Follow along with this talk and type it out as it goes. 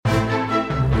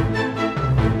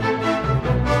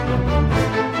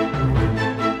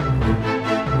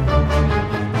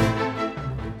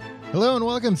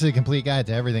welcome to the Complete Guide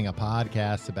to Everything, a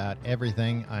podcast about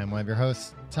everything. I'm one of your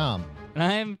hosts, Tom.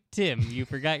 I'm Tim. You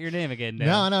forgot your name again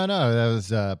now. No. That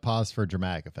was pause for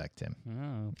dramatic effect, Tim.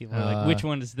 Oh, people are like, which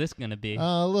one is this going to be?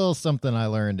 A little something I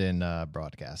learned in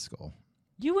broadcast school.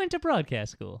 You went to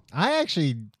broadcast school. I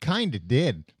actually kind of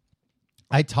did.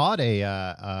 I taught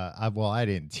I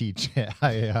didn't teach it.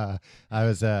 I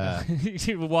was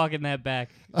You were walking that back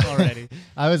already.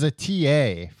 I was a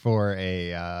TA for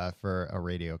a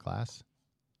radio class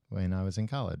when I was in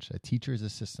college, a teacher's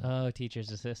assistant. Oh, teacher's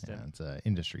assistant. Yeah, it's an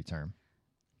industry term.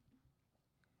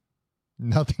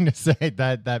 Nothing to say.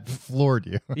 That floored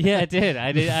you. Yeah, it did.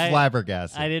 I did.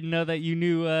 Flabbergasted. I didn't know that you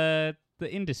knew the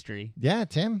industry. Yeah,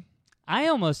 Tim. I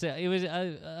almost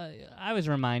I was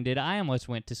reminded I almost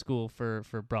went to school for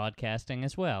broadcasting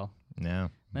as well.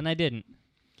 No. Then I didn't.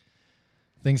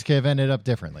 Things could have ended up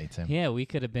differently, Tim. Yeah, we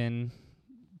could have been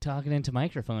talking into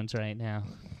microphones right now.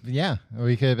 Yeah,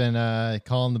 we could have been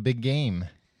calling the big game.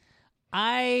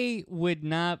 I would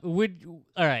not. All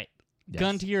right. Yes.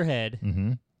 Gun to your head.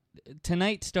 Mm-hmm.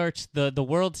 Tonight starts the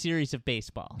World Series of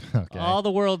baseball. Okay. All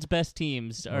the world's best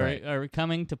teams Right. are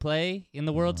coming to play in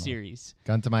the World Series.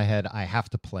 Gun to my head, I have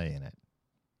to play in it.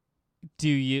 Do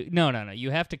you? No. You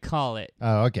have to call it.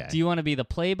 Oh, okay. Do you want to be the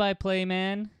play-by-play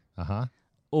man Uh-huh.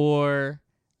 or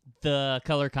the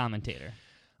color commentator?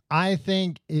 I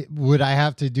think would I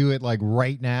have to do it like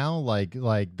right now? Like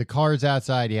the car's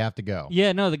outside, you have to go.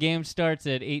 Yeah, no, the game starts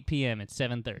at 8 p.m. It's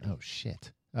 7:30. Oh,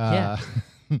 shit. Yeah.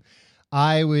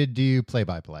 I would do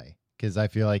play-by-play because I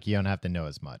feel like you don't have to know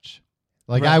as much.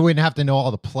 Like, Right. I wouldn't have to know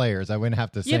all the players. I wouldn't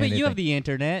have to say Yeah, but anything. you have the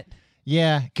internet.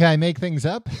 Yeah. Can I make things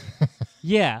up?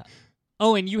 Yeah.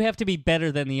 Oh, and you have to be better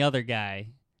than the other guy.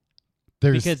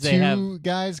 There's Because they two have-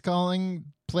 guys calling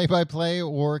play-by-play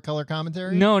or color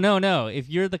commentary? No. If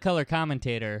you're the color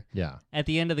commentator, Yeah. at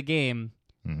the end of the game,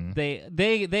 Mm-hmm.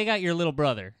 they got your little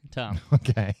brother, Tom.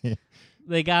 Okay.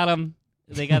 They got him.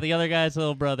 They got the other guy's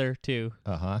little brother too.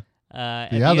 Uh-huh. At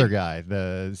The other end-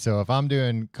 guy. So if I'm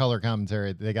doing color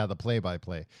commentary, they got the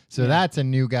play-by-play. So Yeah. that's a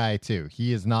new guy, too.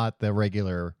 He is not the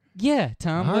regular... Yeah,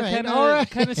 Tom. All What right, kind, all right.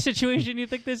 kind of situation you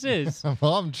think this is?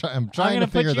 Well, I'm trying to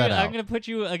figure that out. I'm gonna put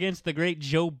you against the great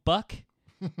Joe Buck,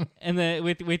 and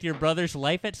with your brother's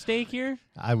life at stake here.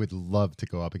 I would love to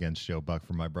go up against Joe Buck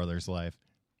for my brother's life.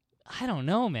 I don't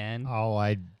know, man. Oh,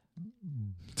 I'd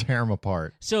tear him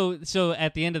apart. So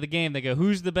at the end of the game, they go,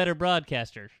 "Who's the better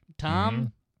broadcaster,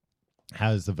 Tom?"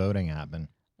 How does the voting happen?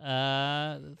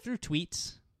 Through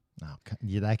tweets. Oh,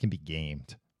 yeah, that can be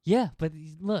gamed. Yeah, but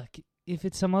look, if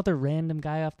it's some other random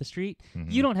guy off the street,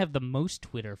 you don't have the most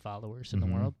Twitter followers in the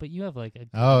world, but you have like a good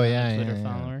amount of Twitter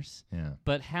followers. Yeah.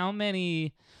 But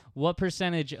what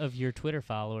percentage of your Twitter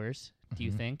followers do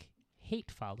you think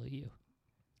hate follow you?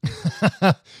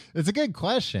 It's a good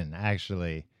question,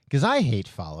 actually, because I hate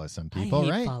follow some people, I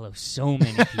hate right? follow so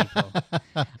many people.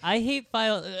 I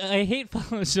hate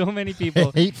follow so many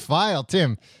people. Hate file,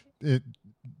 Tim.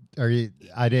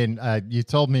 You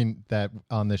told me that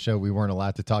on the show we weren't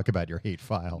allowed to talk about your hate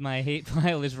file. My hate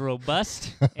file is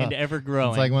robust and ever growing.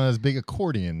 It's like one of those big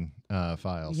accordion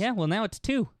files. Yeah, well now it's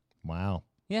 2. Wow.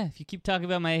 Yeah, if you keep talking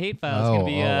about my hate file, it's gonna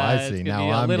be I it's see. gonna Now be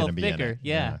a I'm little gonna be in thicker. it.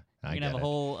 Yeah. I You're get gonna have it. a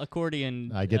whole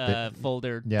accordion I get the-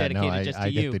 folder Yeah, dedicated just to I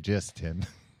you. get the gist, Tim.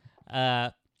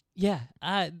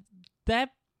 That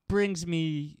brings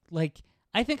me, like,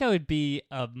 I think I would be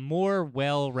a more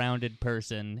well-rounded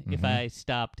person if I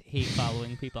stopped hate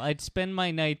following people. I'd spend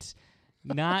my nights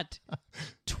not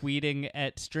tweeting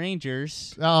at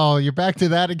strangers. Oh, you're back to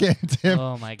that again, Tim.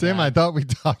 Oh, my God. Tim, I thought we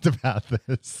talked about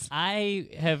this.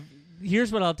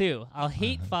 Here's what I'll do. I'll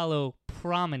hate follow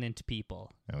prominent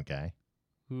people Okay.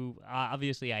 who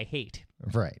obviously I hate.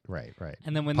 Right.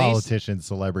 And then when Politicians,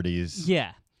 celebrities.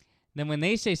 Yeah. Then when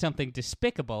they say something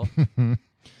despicable,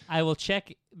 I will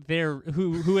check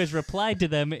who has replied to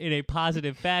them in a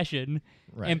positive fashion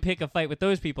and pick a fight with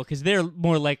those people because they're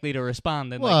more likely to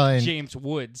respond than James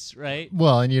Woods, right?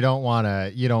 Well, and you don't want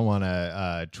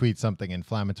to tweet something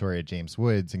inflammatory at James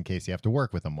Woods in case you have to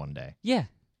work with him one day. Yeah.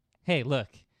 Hey, look.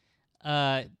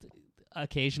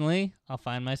 Occasionally, I'll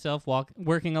find myself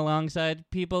working alongside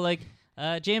people like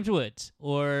James Woods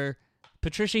or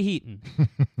Patricia Heaton.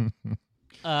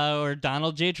 Or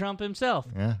Donald J. Trump himself.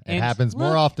 Yeah, it And happens more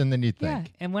look, often than you Yeah,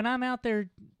 think. and when I'm out there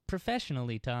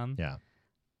professionally, Tom, Yeah,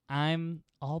 I'm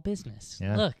all business.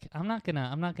 Yeah. Look, I'm not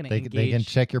gonna engage. they can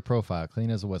check your profile,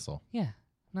 clean as a whistle. Yeah, I'm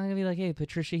not gonna be like, hey,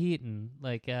 Patricia Heaton,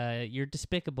 like, you're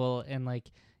despicable, and like,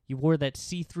 you wore that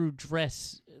see-through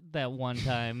dress that one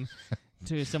time.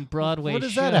 to some Broadway What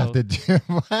does show. that have to do?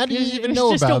 How do you even It's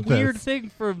know just about a weird this? thing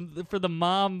for the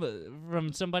mom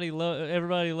from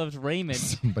Everybody Loves Raymond.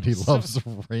 Somebody loves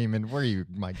Raymond. Where are you,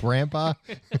 my grandpa?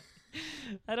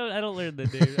 I don't learn the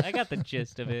news. I got the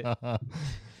gist of it.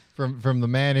 From the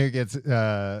man who gets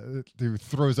who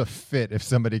throws a fit if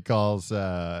somebody calls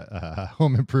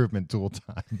Home Improvement tool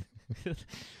time.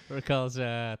 Or calls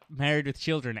Married with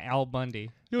Children Al Bundy.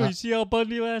 Oh, you see Al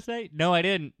Bundy last night? No, I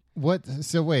didn't. What?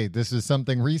 So wait, this is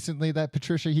something recently that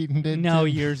Patricia Heaton did? No,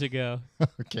 too? years ago.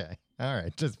 Okay, all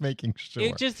right, just making sure.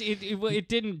 It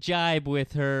didn't jibe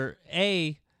with her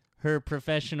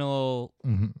professional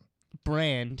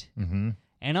brand,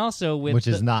 and also with which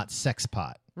is not sex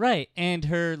pot, right, and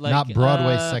her not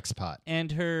Broadway sex pot,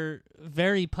 and her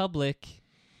very public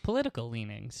political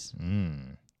leanings.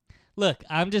 Look,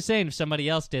 I'm just saying, if somebody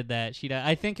else did that,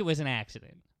 I think it was an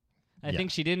accident. I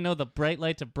think she didn't know the bright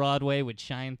lights of Broadway would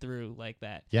shine through like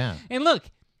that. Yeah. And look,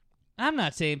 I'm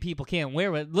not saying people can't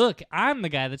wear it. Look, I'm the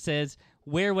guy that says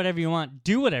wear whatever you want,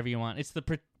 do whatever you want. It's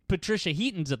the Patricia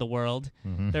Heatons of the world.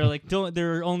 They're like,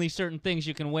 there are only certain things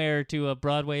you can wear to a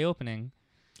Broadway opening.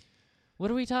 What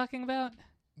are we talking about?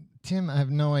 Tim, I have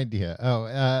no idea.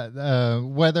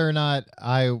 Whether or not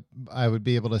I would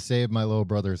be able to save my little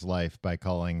brother's life by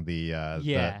calling the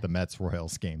Mets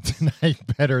Royals game tonight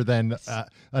better than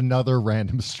another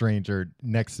random stranger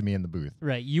next to me in the booth.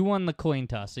 Right, you won the coin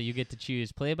toss, so you get to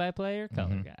choose play-by-play or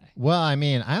color guy. Well, I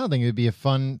mean, I don't think it would be a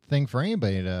fun thing for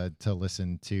anybody to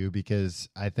listen to because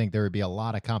I think there would be a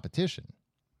lot of competition.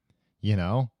 You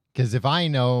know, because if I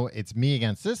know it's me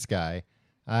against this guy,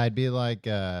 I'd be like,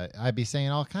 I'd be saying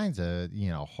all kinds of,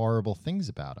 horrible things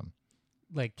about him.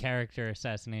 Like character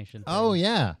assassination things. Oh,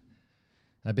 yeah.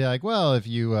 I'd be like, well, if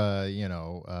you,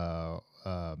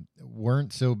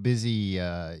 weren't so busy,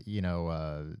 trying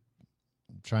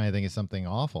to think of something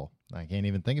awful. I can't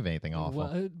even think of anything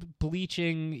awful.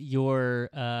 Bleaching your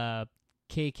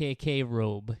KKK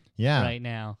robe right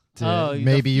now.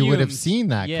 Maybe you would have seen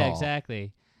that call. Yeah,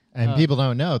 exactly. And people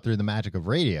don't know through the magic of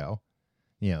radio.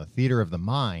 Theater of the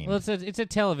mind. Well, it's a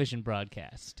television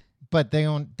broadcast. But they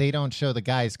don't show the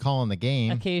guys calling the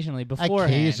game. Occasionally,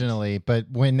 beforehand. Occasionally, but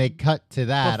when they cut to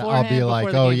that, I'll be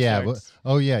like, oh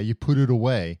yeah, you put it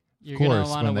away. You're of course, gonna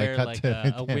want to wear cut like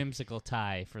to a whimsical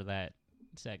tie for that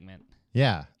segment.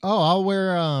 Yeah. Oh, I'll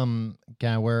wear. Can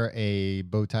I wear a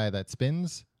bow tie that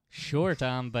spins? Sure,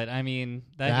 Tom. But I mean,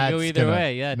 that can go either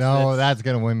way. Yeah. That's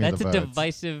gonna win me the votes.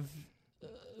 That's a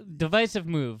divisive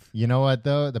move. You know what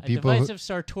though? Divisive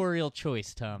sartorial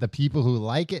choice, Tom. The people who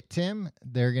like it, Tim,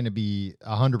 they're going to be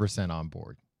 100% on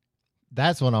board.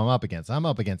 That's what I'm up against. I'm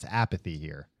up against apathy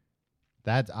here.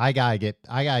 I gotta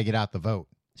get out the vote.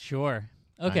 Sure.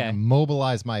 Okay.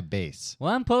 Mobilize my base.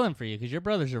 Well, I'm pulling for you because your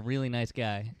brother's a really nice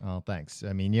guy. Oh, thanks.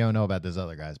 I mean, you don't know about this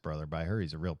other guy's brother, but I heard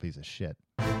he's a real piece of shit.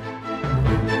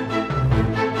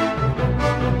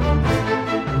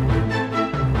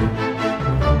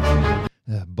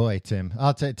 Boy, Tim,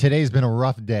 today's been a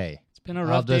rough day. It's been a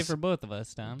rough day for both of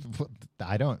us, Tom.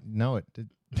 I don't know it.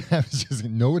 I was just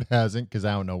no, it hasn't, because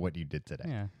I don't know what you did today.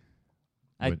 Yeah,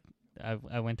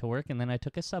 I went to work and then I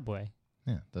took a subway.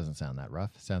 Yeah, doesn't sound that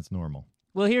rough. Sounds normal.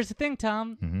 Well, here's the thing,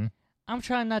 Tom. Mm-hmm. I'm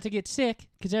trying not to get sick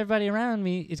because everybody around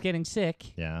me is getting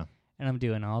sick. Yeah, and I'm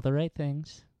doing all the right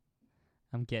things.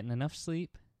 I'm getting enough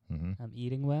sleep. Mm-hmm. I'm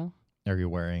eating well. Are you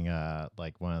wearing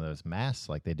like one of those masks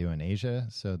like they do in Asia?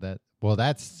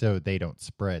 That's so they don't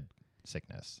spread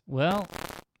sickness. Well,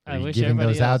 I wish giving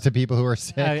everybody those else. out to people who are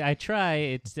sick. I try.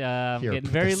 It's Here, getting put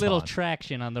very this little on.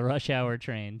 traction on the rush hour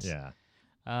trains. Yeah.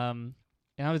 And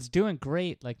I was doing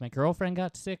great. Like my girlfriend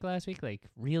got sick last week, like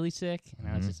really sick, and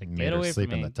I was just like, Made "Get her away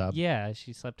sleep from me!" in the tub? Yeah,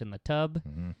 she slept in the tub.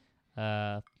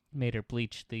 Mm-hmm. Made her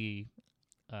bleach the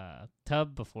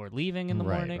tub before leaving in the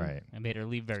morning. Right. I made her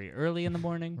leave very early in the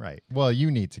morning. Right. Well,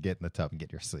 you need to get in the tub and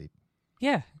get your sleep.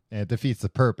 Yeah. And it defeats the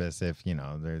purpose if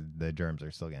the germs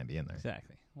are still going to be in there.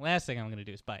 Exactly. Last thing I'm going to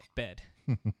do is buy a bed.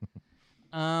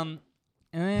 And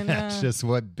then that's just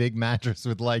what Big Mattress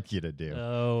would like you to do.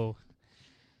 Oh.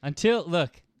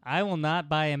 Look, I will not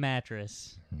buy a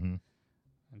mattress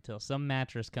until some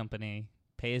mattress company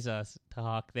pays us to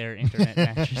hawk their internet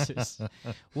mattresses.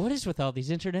 What is with all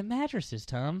these internet mattresses,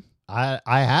 Tom? I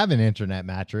have an internet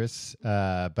mattress,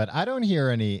 but I don't hear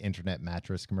any internet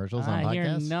mattress commercials on podcasts. I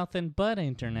hear nothing but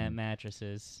internet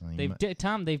mattresses. Well,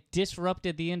 Tom, they've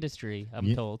disrupted the industry,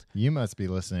 I'm told. You must be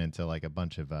listening to like a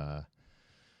bunch of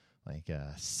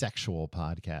sexual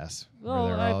podcasts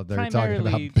where they're talking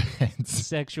about beds.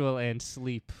 Sexual and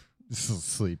sleep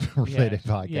related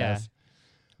podcasts.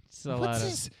 Yeah. What's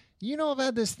this? You know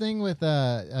about this thing with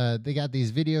they got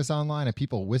these videos online of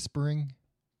people whispering?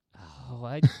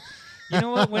 Oh, You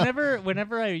know what?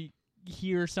 Whenever I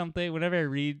hear something, whenever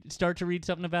I start to read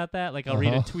something about that, like I'll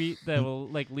read a tweet that will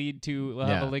like lead to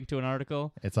have a link to an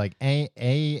article. It's like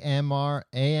AMSR,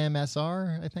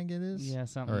 I think it is. Yeah,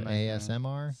 something or like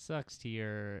ASMR. Sucks to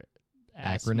your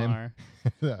Acronym.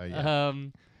 ASMR. Oh, yeah.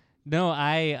 No,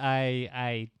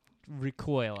 I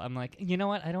recoil. I'm like, you know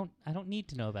what? I don't need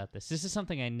to know about this. This is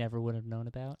something I never would have known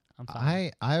about. I'm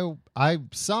fine. I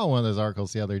saw one of those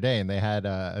articles the other day, and they had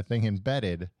a thing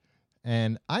embedded,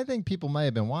 and I think people might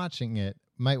have been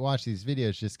might watch these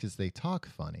videos just because they talk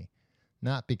funny,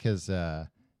 not because of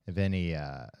any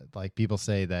like people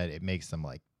say that it makes them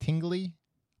like tingly.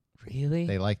 Really?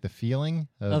 They like the feeling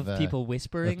of people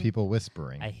whispering. Of people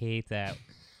whispering. I hate that.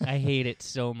 I hate it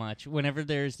so much. Whenever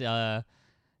there's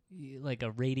like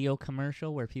a radio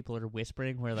commercial where people are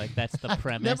whispering, where like that's the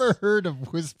premise. Never heard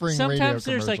of whispering. Sometimes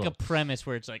radio there's like a commercial. premise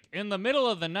where it's like in the middle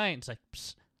of the night. It's like,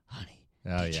 psst, honey,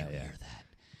 did you hear that?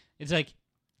 It's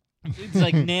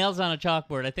like nails on a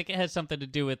chalkboard. I think it has something to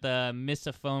do with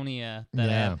misophonia that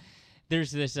I have.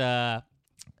 There's this Regina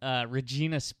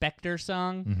Spektor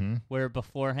song where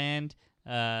beforehand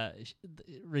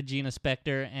Regina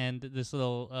Spektor and this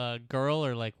little girl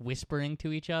are like whispering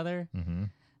to each other.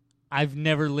 I've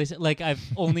never listened. Like I've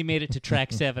only made it to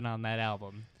track 7 on that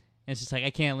album. And it's just like I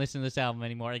can't listen to this album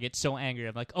anymore. I get so angry.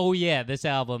 I'm like, oh yeah, this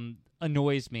album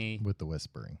annoys me with the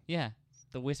whispering. Yeah,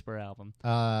 the Whisper album.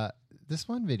 This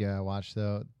one video I watched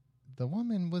though, the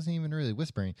woman wasn't even really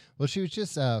whispering. Well, she was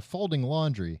just folding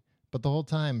laundry, but the whole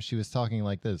time she was talking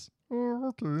like this. Oh,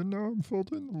 okay, now I'm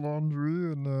folding the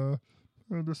laundry, and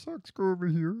the socks go over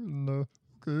here, and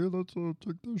okay, let's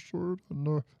take this shirt,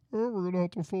 and we're gonna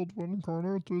have to fold one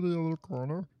corner to the other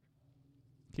corner.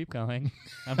 Keep going.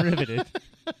 I'm riveted.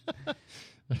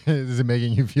 Is it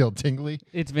making you feel tingly?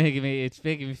 It's making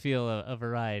me feel a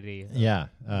variety. Yeah.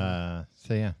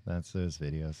 So yeah, that's those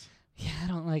videos. Yeah, I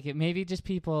don't like it. Maybe just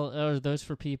people, or those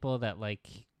for people that like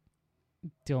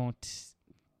don't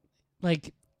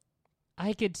like.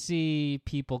 I could see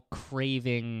people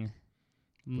craving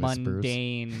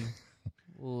mundane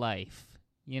life.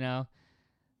 You know,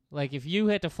 like if you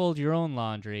had to fold your own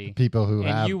laundry, people who and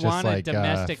have you just want like a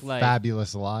domestic life,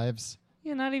 fabulous lives.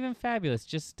 Yeah, not even fabulous.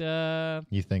 Just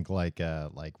you think like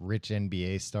rich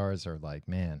NBA stars are like,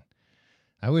 man,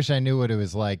 I wish I knew what it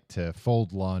was like to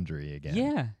fold laundry again.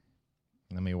 Yeah.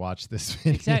 Let me watch this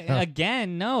video. Exactly.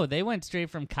 Again, no, they went straight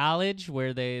from college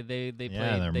where they played.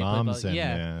 Their they moms played,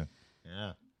 and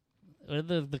Or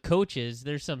the coaches.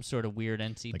 There's some sort of weird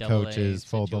NCAA. The coaches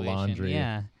fold the situation. laundry.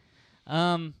 Yeah.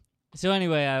 So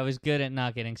anyway, I was good at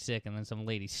not getting sick, and then some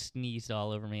lady sneezed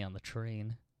all over me on the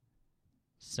train.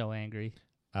 So angry.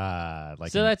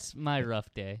 That's my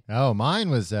rough day. Oh, mine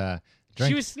was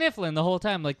she was sniffling the whole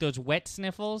time, like those wet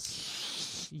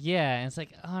sniffles. Yeah, and it's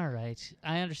like, all right,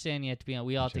 I understand you have to be on.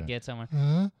 We all have to get somewhere.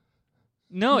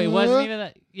 No, it wasn't even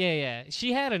that. Yeah.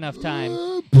 She had enough time.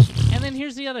 And then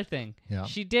here's the other thing. Yeah.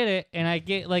 She did it, and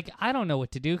I don't know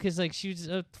what to do because like she's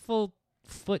a full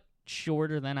foot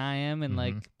shorter than I am, and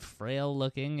like frail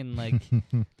looking, and like.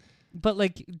 But,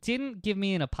 like, didn't give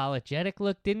me an apologetic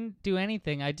look, didn't do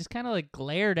anything. I just kind of, like,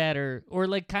 glared at her or,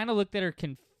 like, kind of looked at her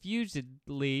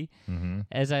confusedly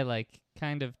as I, like,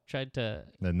 kind of tried to...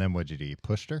 And then what'd you do? You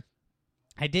pushed her?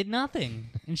 I did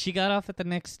nothing. And she got off at the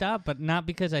next stop, but not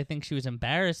because I think she was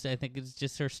embarrassed. I think it's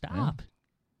just her stop.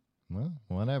 Well,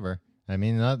 whatever. I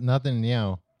mean, nothing,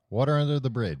 water under the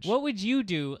bridge. What would you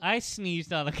do? I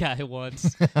sneezed on a guy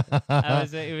once.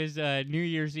 It was New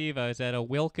Year's Eve. I was at a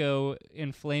Wilco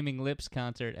Inflaming Lips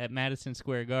concert at Madison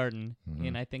Square Garden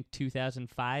in, I think,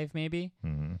 2005, maybe.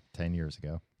 10 years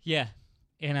ago. Yeah.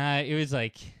 And it was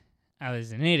like, I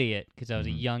was an idiot because I was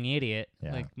a young idiot,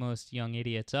 like most young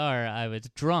idiots are. I was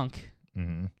drunk.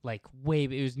 Like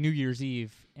it was New Year's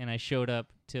Eve, and I showed up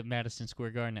to Madison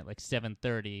Square Garden at like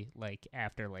 7:30, like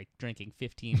after like drinking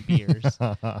 15 beers,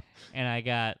 and I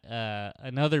got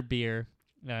another beer.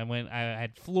 And I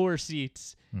had floor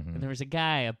seats, and there was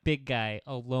a big guy,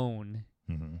 alone,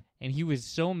 and he was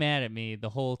so mad at me the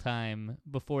whole time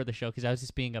before the show because I was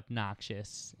just being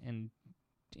obnoxious and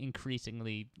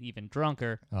increasingly even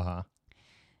drunker.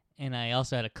 And I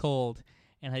also had a cold,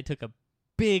 and I took a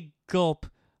big gulp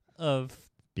of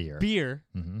beer.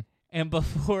 And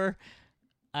before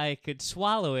I could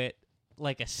swallow it,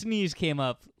 like a sneeze came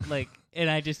up, like, and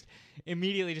I just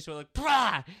immediately just went like,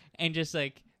 brah, and just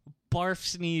like barf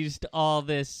sneezed all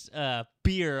this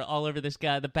beer all over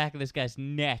the back of this guy's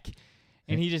neck,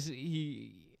 and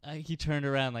he turned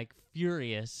around like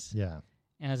furious. Yeah.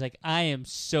 And I was like, I am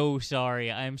so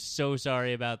sorry. I am so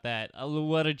sorry about that.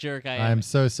 What a jerk I am. I'm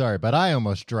so sorry, but I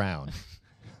almost drowned.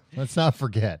 Let's not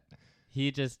forget.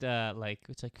 he just it's like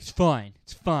it's fine,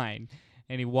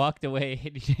 and he walked away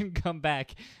and he didn't come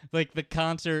back. Like the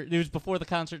concert, it was before the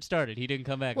concert started. He didn't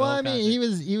come back. Well, the whole I mean, he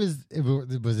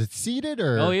was it seated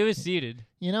or? Oh, he was seated.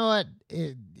 You know what?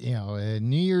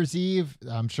 New Year's Eve.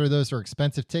 I'm sure those were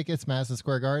expensive tickets. Madison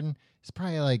Square Garden. It's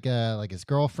probably like his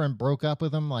girlfriend broke up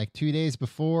with him like 2 days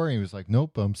before. And he was like,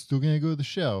 "Nope, I'm still gonna go to the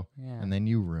show." Yeah. And then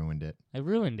you ruined it. I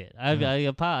ruined it.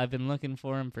 I've been looking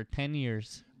for him for 10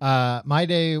 years. My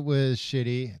day was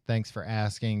shitty. Thanks for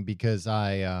asking because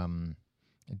I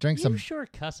drank You some. sure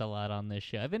cuss a lot on this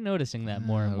show. I've been noticing that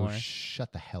more and more.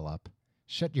 Shut the hell up.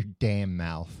 Shut your damn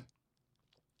mouth.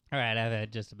 All right, I've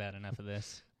had just about enough of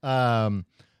this. I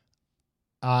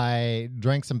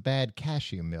drank some bad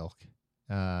cashew milk,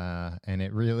 and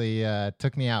it really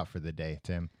took me out for the day,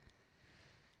 Tim.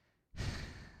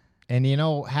 And you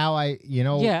know how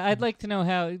Yeah, I'd like to know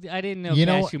how. I didn't know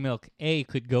cashew milk, A,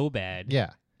 could go bad. Yeah.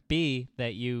 B,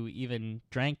 that you even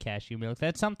drank cashew milk.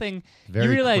 That's something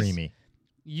Very creamy.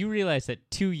 You realize that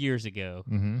 2 years ago,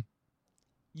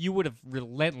 you would have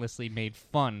relentlessly made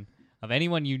fun of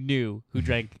anyone you knew who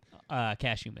drank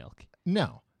cashew milk.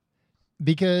 No.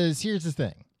 Because here's the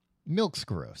thing. Milk's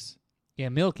gross. Yeah,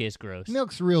 milk is gross.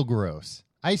 Milk's real gross.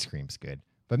 Ice cream's good,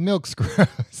 but milk's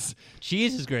gross.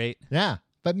 Cheese is great. Yeah,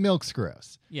 but milk's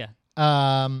gross. Yeah.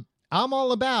 I'm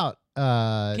all about...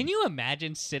 Can you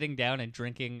imagine sitting down and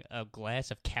drinking a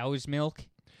glass of cow's milk?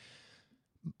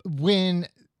 When...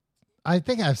 I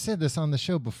think I've said this on the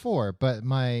show before, but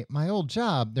my old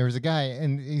job, there was a guy,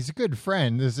 and he's a good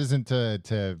friend. This isn't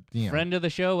to Friend of the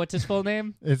show, what's his full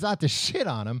name? It's not to shit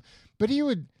on him, but he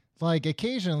would, like,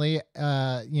 occasionally,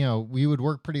 we would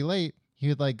work pretty late. He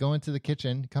would, like, go into the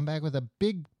kitchen, come back with a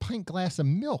big pint glass of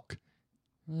milk.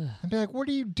 I'd be like, what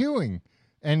are you doing?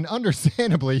 And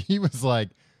understandably, he was like,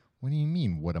 what do you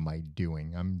mean, what am I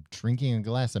doing? I'm drinking a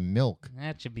glass of milk.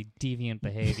 That should be deviant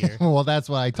behavior. Well, that's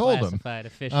what I told him. Classified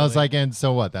officially. I was like, and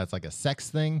so what? That's like a sex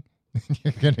thing?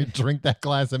 You're going to drink that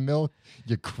glass of milk?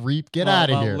 You creep. Get out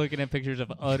of here. Looking at pictures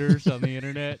of udders on the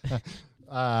internet.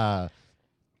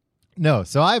 No,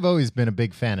 so I've always been a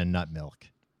big fan of nut milk.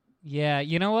 Yeah,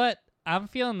 you know what? I'm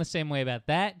feeling the same way about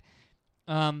that.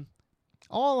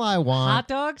 All I want... Hot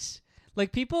dogs?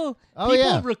 Like, people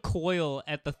recoil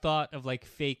at the thought of, like,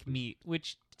 fake meat,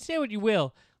 which, say what you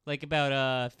will, like,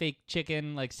 about fake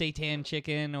chicken, like seitan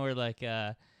chicken, or, like...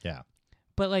 Yeah.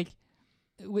 But, like,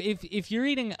 if you're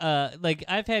eating, like,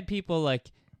 I've had people, like,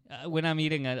 when I'm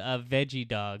eating a veggie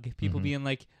dog, people being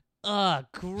like,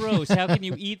 gross, how can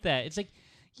you eat that? It's like,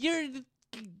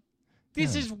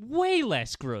 this is way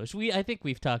less gross. I think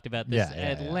we've talked about this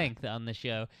at length on the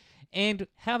show. And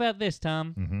how about this,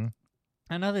 Tom? Mm-hmm.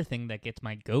 Another thing that gets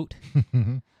my goat.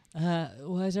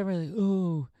 Why is everybody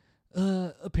like,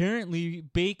 apparently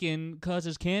bacon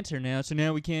causes cancer now, so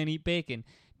now we can't eat bacon.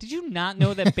 Did you not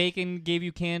know that bacon gave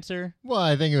you cancer? Well,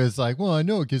 I think it was like, well, I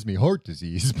know it gives me heart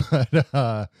disease, but...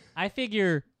 I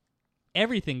figure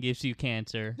everything gives you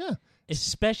cancer. Yeah.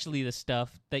 Especially the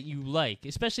stuff that you like.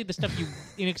 Especially the stuff you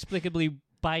inexplicably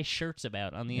buy shirts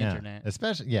about on the internet.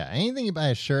 Especially, anything you buy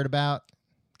a shirt about,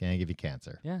 gonna give you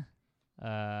cancer. Yeah.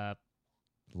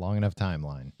 Long enough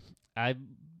timeline. I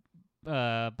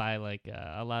buy like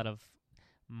a lot of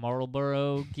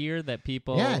Marlboro gear that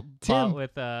people bought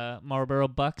with Marlboro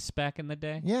bucks back in the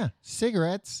day. Yeah,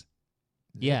 cigarettes.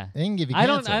 Yeah, they can give you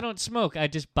cancer. I don't smoke. I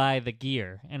just buy the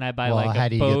gear, and I buy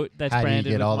like a boat that's branded. How do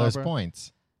you get all Marlboro. those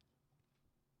points?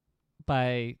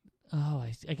 I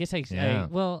guess I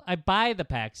buy the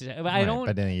packs. I don't.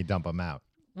 But then you dump them out.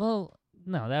 Well,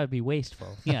 no, that would be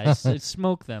wasteful. Yeah, I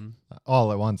smoke them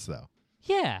all at once, though.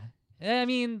 Yeah, I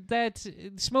mean that's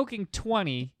smoking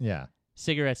 20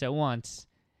 cigarettes at once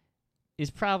is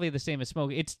probably the same as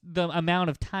smoking. It's the amount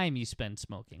of time you spend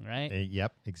smoking, right?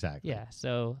 Yep, exactly. Yeah,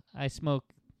 so I smoke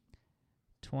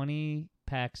 20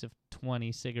 packs of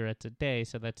 20 cigarettes a day,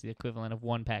 so that's the equivalent of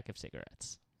 1 pack of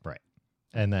cigarettes. Right.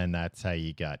 And then that's how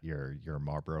you got your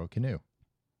Marlboro canoe.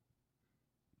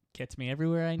 Gets me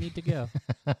everywhere I need to go.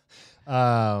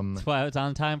 That's why I was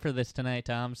on time for this tonight,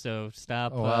 Tom, so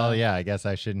stop. Well, I guess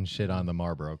I shouldn't shit on the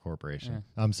Marlboro Corporation.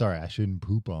 Yeah. I'm sorry, I shouldn't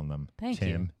poop on them. Thank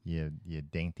Tim, you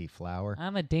dainty flower.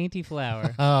 I'm a dainty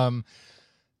flower.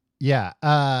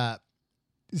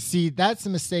 See, that's the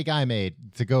mistake I made,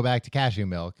 to go back to cashew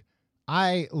milk.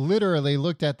 I literally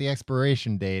looked at the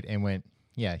expiration date and went,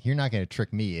 yeah, you're not going to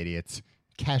trick me, idiots.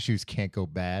 Cashews can't go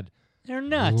bad. They're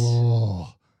nuts.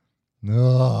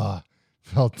 Ugh,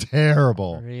 felt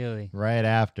terrible. Really? Right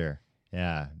after.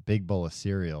 Yeah, big bowl of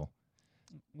cereal.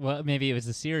 Well, maybe it was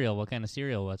the cereal. What kind of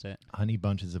cereal was it? Honey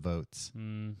Bunches of Oats.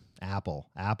 Apple,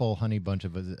 honey bunch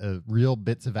of real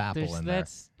bits of apple in there.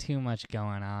 That's too much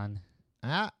going on.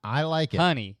 I like it.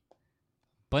 Honey.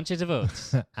 Bunches of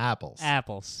oats. Apples.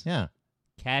 Apples. Yeah.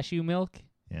 Cashew milk.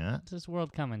 Yeah. What's this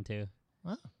world coming to?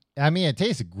 Well, I mean, it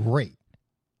tasted great.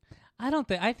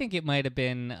 I think it might have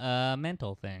been a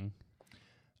mental thing.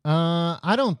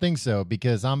 I don't think so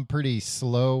because I'm pretty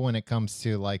slow when it comes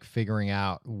to like figuring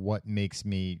out what makes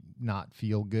me not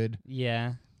feel good.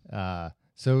 Yeah.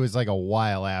 So it was like a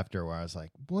while after where I was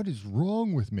like, what is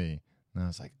wrong with me? And I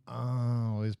was like,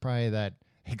 oh, it was probably that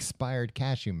expired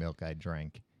cashew milk I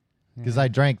drank. Because I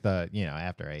drank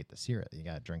after I ate the syrup, you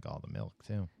got to drink all the milk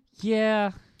too.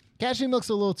 Yeah. Cashew milk's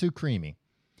a little too creamy.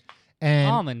 And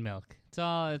Almond milk. It's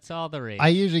all the rage. I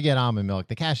usually get almond milk.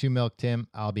 The cashew milk, Tim,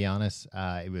 I'll be honest,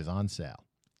 it was on sale.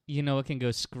 You know what can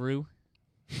go screw?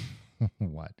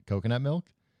 What? Coconut milk?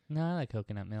 No, I like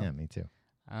coconut milk. Yeah, me too.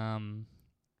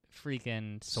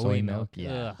 Freaking soy milk.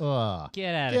 Yeah. Ugh. Ugh.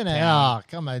 Get out of town. Oh,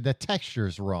 come on. The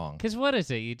texture's wrong. Because what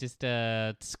is it? You just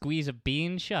squeeze a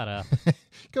bean? Shut up.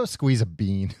 Go squeeze a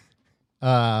bean.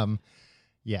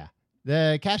 Yeah.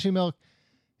 The cashew milk,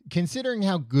 considering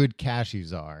how good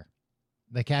cashews are,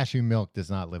 the cashew milk does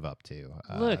not live up to.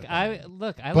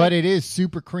 But it is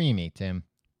super creamy, Tim,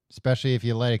 especially if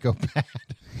you let it go bad.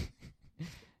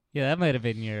 Yeah, that might have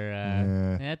been your.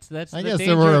 That's. I the guess danger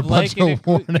there were a of bunch liking of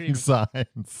warning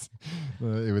signs.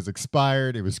 It was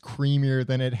expired. It was creamier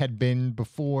than it had been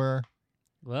before.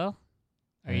 Well,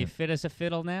 are you fit as a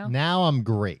fiddle now? Now I'm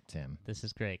great, Tim. This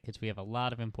is great because we have a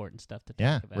lot of important stuff to talk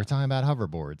Yeah, about. we're talking about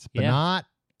hoverboards, but not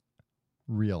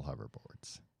real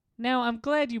hoverboards. Now, I'm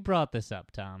glad you brought this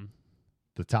up, Tom.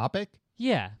 The topic?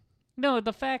 Yeah. No,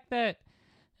 the fact that...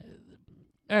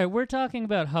 all right, we're talking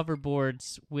about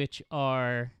hoverboards, which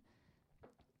are...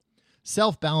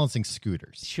 self-balancing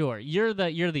scooters. Sure, you're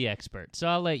the expert, so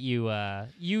I'll let you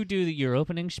you do your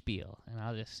opening spiel, and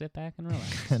I'll just sit back and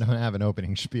relax. I don't have an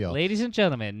opening spiel. Ladies and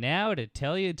gentlemen, now to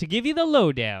give you the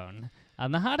lowdown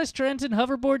on the hottest trends in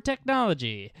hoverboard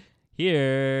technology.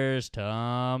 Here's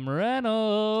Tom Reynolds.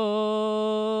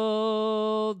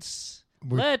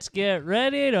 Let's get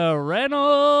ready to Reynolds.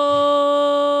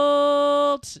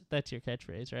 That's your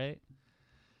catchphrase, right?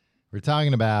 We're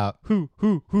talking about Who.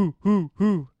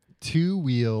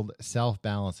 two-wheeled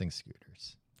self-balancing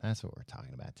scooters. That's what we're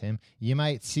talking about, Tim. You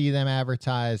might see them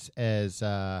advertised as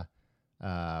what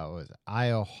was it?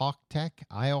 IO Tech?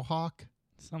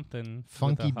 Something.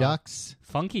 Funky Ducks.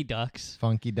 Funky Ducks.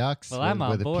 Funky Ducks. Well, I'm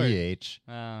on with board. a PH.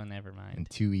 Oh, never mind. And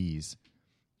two E's.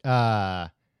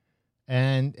 And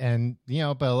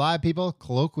but a lot of people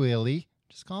colloquially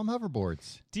just call them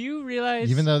hoverboards. Do you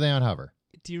realize? Even though they don't hover.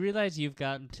 Do you realize you've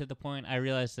gotten to the point? I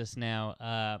realize this now.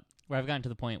 Where I've gotten to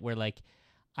the point where like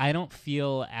I don't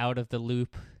feel out of the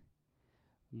loop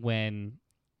when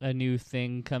a new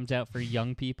thing comes out for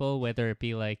young people, whether it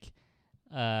be like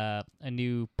a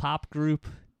new pop group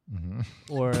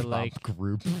or like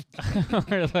group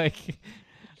or like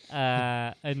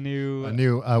a new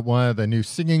one of the new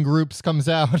singing groups comes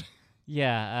out.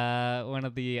 Yeah, one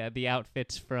of the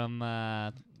outfits from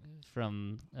the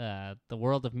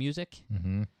world of music.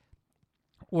 Mm-hmm.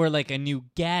 Or like a new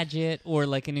gadget, or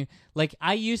like a new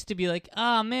I used to be like,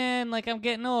 oh man, like I'm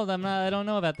getting old. I don't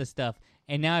know about this stuff.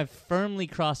 And now I've firmly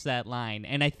crossed that line.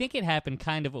 And I think it happened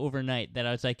kind of overnight that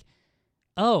I was like,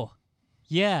 oh,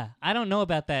 yeah, I don't know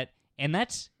about that. And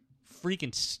that's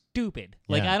freaking stupid.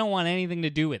 Like, I don't want anything to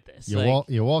do with this.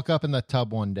 You woke up in the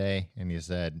tub one day and you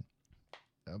said,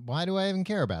 why do I even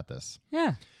care about this?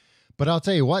 Yeah. But I'll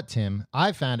tell you what, Tim,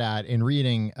 I found out in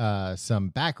reading some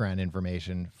background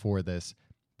information for this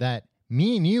that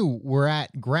me and you were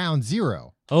at ground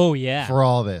zero. Oh, yeah. For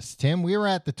all this. Tim, we were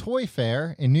at the Toy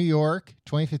Fair in New York,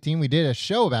 2015. We did a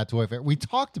show about Toy Fair. We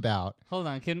talked about... Hold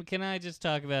on. Can I just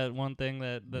talk about one thing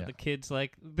that the kids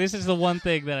like? This is the one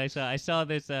thing that I saw. I saw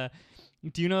this... do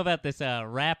you know about this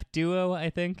rap duo, I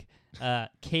think?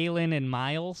 Kaylin and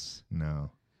Miles?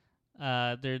 No.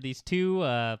 They're these two,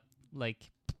 they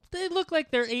look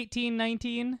like they're 18,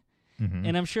 19. Mm-hmm.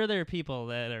 And I'm sure there are people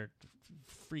that are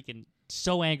freaking...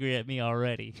 so angry at me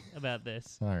already about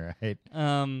this. All right.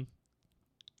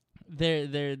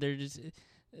 They're just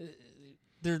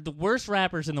they're the worst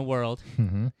rappers in the world.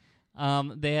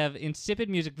 Mm-hmm. They have insipid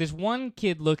music. This one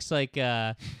kid looks like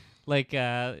white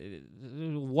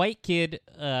kid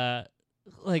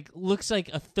looks like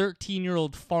a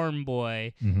 13-year-old farm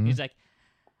boy. Mm-hmm. He's like,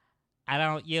 I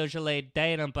don't usually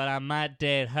date him, but I might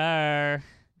date her.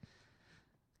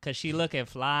 'Cause she looking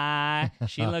fly,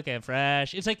 she looking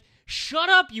fresh. It's like, shut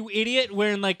up, you idiot!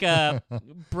 Wearing like a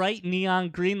bright neon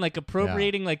green, like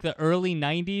appropriating like the early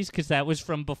 '90s, because that was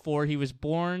from before he was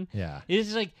born. Yeah,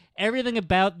 it's like everything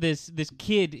about this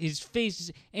kid, his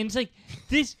face, and it's like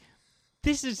this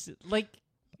is like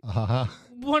Uh-huh.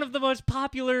 One of the most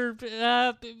popular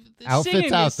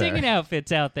Outfits singing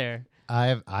outfits out there.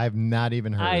 I've not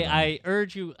even heard of them. I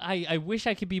urge you. I wish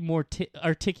I could be more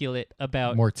articulate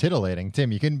about More titillating.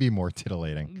 Tim, you couldn't be more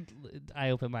titillating. I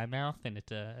open my mouth and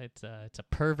it's a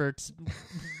pervert's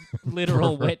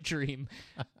literal wet dream.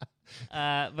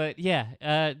 But yeah,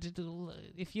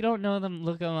 if you don't know them,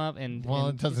 look them up. Well,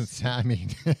 it doesn't sound. I mean,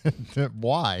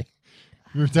 why?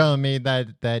 You're telling me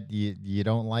that you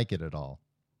don't like it at all.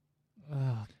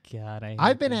 Oh God,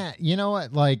 I've been at, you know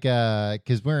what, like,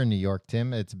 because we're in New York,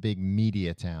 Tim. It's a big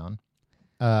media town.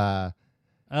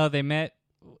 They met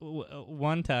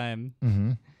one time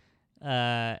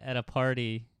at a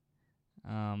party.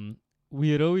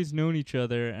 We had always known each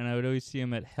other, and I would always see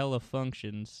him at hella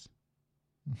functions.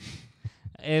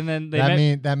 And then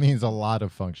that means a lot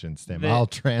of functions, Tim. I'll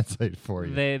translate for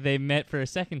you. They met for a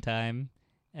second time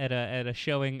at a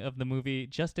showing of the movie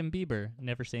Justin Bieber,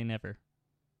 Never Say Never.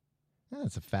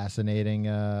 That's a fascinating.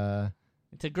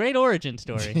 It's a great origin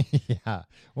story. Yeah,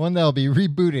 one that'll be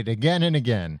rebooted again and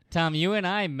again. Tom, you and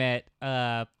I met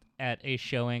at a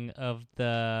showing of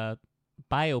the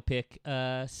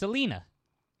biopic Selena.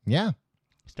 Yeah,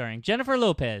 starring Jennifer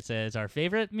Lopez as our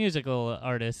favorite musical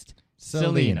artist,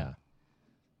 Selena.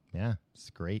 Yeah, it's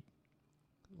great.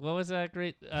 What was that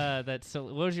great? What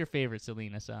was your favorite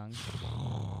Selena song?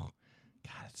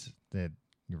 God,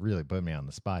 you really put me on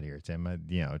the spot here, Tim.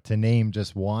 To name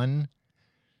just one,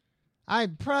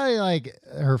 I'd probably like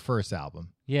her first album.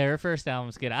 Yeah, her first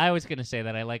album's good. I was gonna say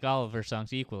that I like all of her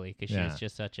songs equally because she's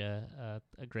just such a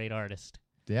great artist.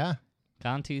 Yeah,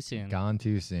 Gone too soon. Gone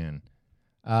too soon.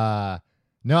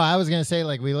 No, I was gonna say,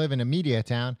 like, we live in a media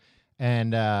town,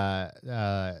 and I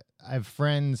have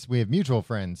friends. We have mutual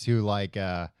friends who like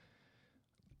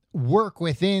work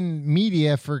within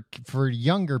media for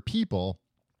younger people,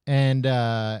 and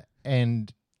I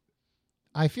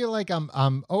feel like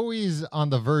I'm always on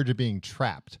the verge of being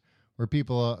trapped. Where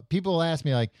people ask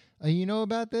me like, you know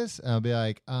about this? And I'll be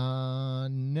like,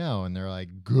 no, and they're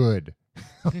like, good.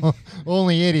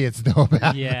 Only idiots know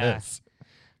about this.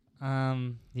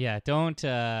 Yeah,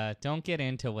 don't get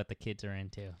into what the kids are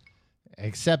into.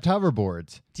 Except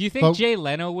hoverboards. Do you think Jay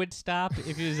Leno would stop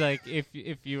if he was like, if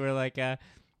you were like,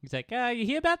 he's like, you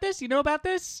hear about this? You know about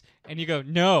this? And you go,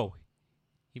 no.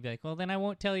 He'd be like, well, then I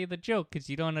won't tell you the joke because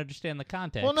you don't understand the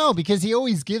context. Well, no, because he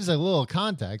always gives a little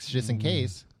context just in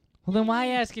case. Well, then why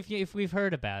ask if we've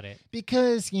heard about it?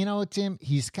 Because, Tim,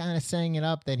 he's kind of saying it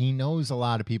up that he knows a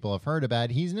lot of people have heard about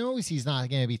it. He knows he's not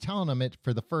going to be telling them it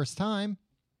for the first time.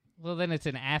 Well, then it's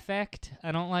an affect.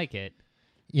 I don't like it.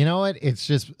 You know what? It's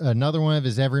just another one of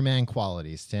his everyman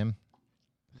qualities, Tim.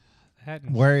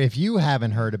 Where if you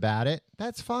haven't heard about it,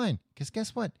 that's fine. Because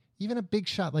guess what? Even a big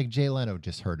shot like Jay Leno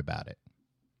just heard about it.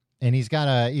 And he's got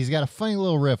a funny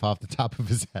little riff off the top of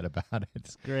his head about it.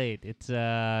 It's great. It's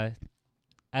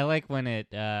I like when it's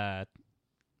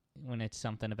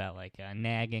something about like a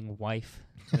nagging wife.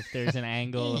 If there's an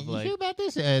angle of like, you hear about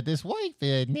this? This wife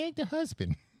nagged her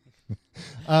husband.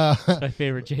 That's my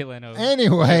favorite Jay Leno.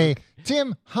 Anyway,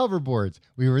 Tim, hoverboards.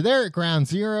 We were there at Ground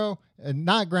Zero,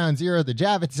 not Ground Zero, the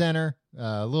Javits Center,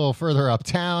 a little further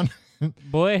uptown.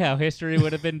 Boy, how history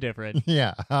would have been different.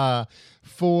 Yeah,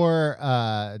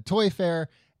 for Toy Fair.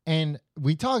 And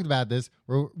we talked about this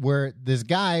where this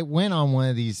guy went on one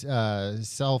of these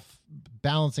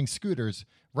self-balancing scooters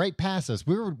right past us.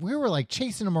 We were like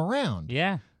chasing him around.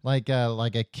 Yeah. Like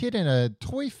a kid in a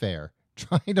toy fair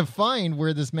trying to find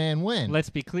where this man went.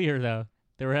 Let's be clear, though.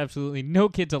 There were absolutely no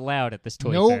kids allowed at this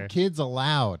toy fair. No kids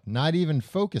allowed. Not even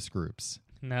focus groups.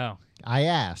 No. I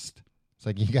asked. It's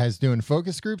like, you guys doing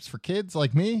focus groups for kids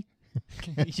like me?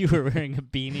 You were wearing a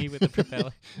beanie with a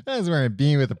propeller. I was wearing a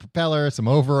beanie with a propeller, some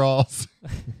overalls.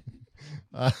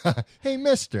 Hey,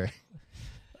 mister.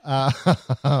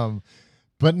 But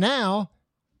now,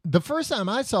 the first time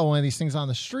I saw one of these things on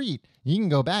the street, you can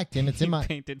go back, Tim. It's in my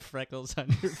painted freckles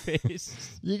on your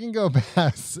face. You can go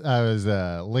back. I was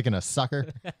licking a sucker.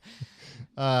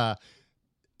 You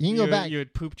can go back. You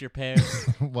had pooped your pants.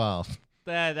 Well,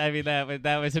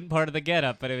 that wasn't part of the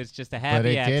getup, but it was just a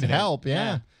happy accident. But it did help.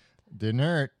 Yeah. Didn't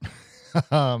hurt.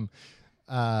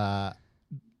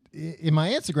 In my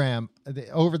Instagram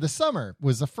over the summer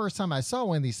was the first time I saw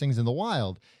one of these things in the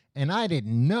wild, and I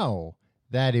didn't know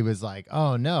that it was like,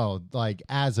 oh no, like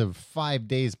as of 5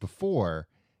 days before,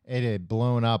 it had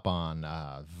blown up on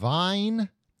Vine.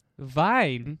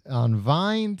 On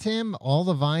Vine, Tim. All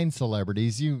the Vine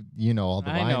celebrities. You know all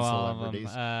the Vine celebrities.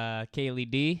 All of them.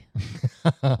 Kaylee D.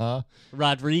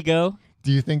 Rodrigo.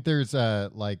 Do you think there's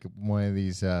like one of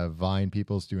these Vine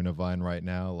people's doing a Vine right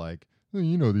now? Like,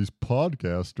 these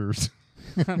podcasters.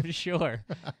 I'm sure.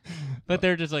 But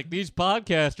they're just like, these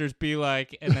podcasters be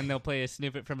like, and then they'll play a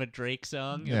snippet from a Drake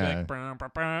song. It'll be like, brr, brr,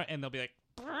 brr, and they'll be like,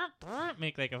 brr, brr,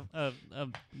 make like a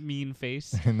mean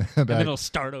face. And And then it'll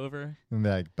start over. And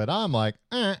like, but I'm like,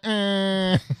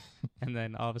 And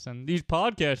then all of a sudden, these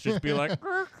podcasters be like,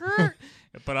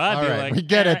 but I'd all be right, like, we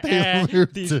get it. They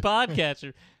looped these it.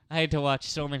 podcasters. I had to watch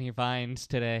so many Vines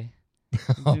today.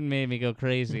 It made me go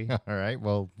crazy. All right,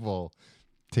 well, we'll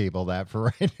table that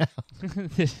for right now.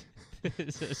 This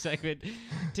is a segment.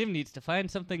 Tim needs to find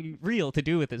something real to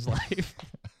do with his life.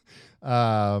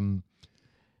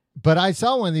 But I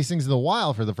saw one of these things in the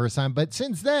wild for the first time. But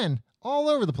since then, all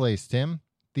over the place, Tim.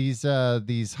 These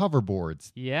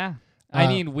hoverboards. Yeah. I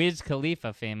mean, Wiz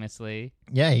Khalifa famously.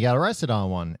 Yeah, he got arrested on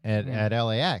one at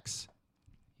LAX.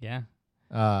 Yeah.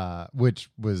 Which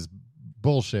was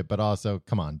bullshit, but also,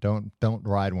 come on, don't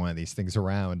ride one of these things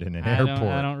around in an airport.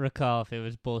 I don't recall if it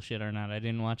was bullshit or not. I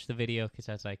didn't watch the video because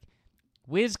I was like,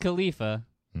 Wiz Khalifa,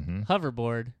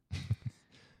 hoverboard,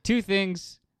 two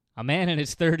things a man in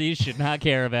his 30s should not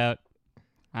care about.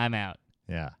 I'm out.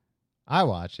 Yeah. I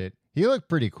watched it. He looked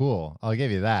pretty cool. I'll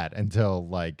give you that until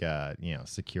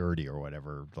security or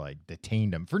whatever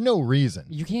detained him for no reason.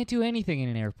 You can't do anything in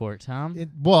an airport, Tom.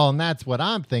 And that's what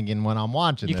I'm thinking when I'm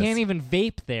watching You this. can't even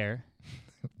vape there.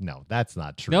 No, that's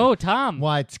not true. No, Tom.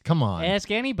 What? Come on. Ask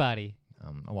anybody.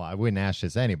 Well, I wouldn't ask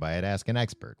just anybody. I'd ask an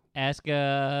expert. Ask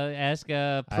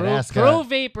a pro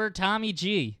vapor, Tommy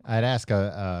G. I'd ask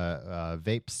a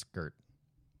vape skirt.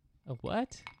 A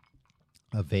what?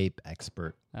 A vape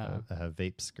expert. Oh. A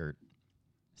vape skirt.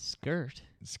 Skirt.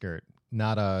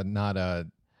 Not a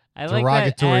I like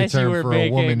derogatory that as you term were for a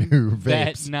woman who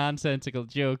that vapes. nonsensical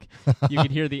joke, you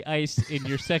could hear the ice in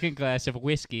your second glass of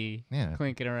whiskey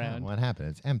clinking around. What happened?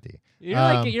 It's empty.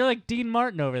 You're like Dean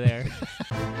Martin over there.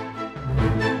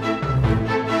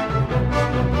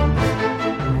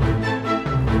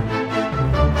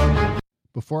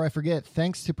 Before I forget,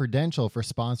 thanks to Prudential for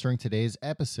sponsoring today's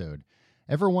episode.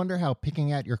 Ever wonder how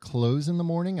picking out your clothes in the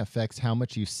morning affects how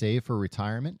much you save for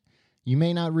retirement? You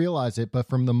may not realize it, but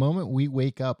from the moment we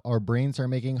wake up, our brains are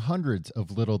making hundreds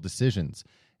of little decisions,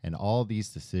 and all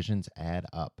these decisions add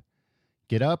up.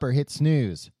 Get up or hit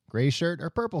snooze, gray shirt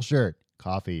or purple shirt,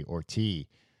 coffee or tea.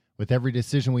 With every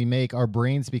decision we make, our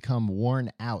brains become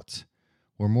worn out.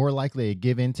 We're more likely to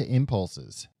give in to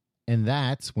impulses, and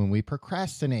that's when we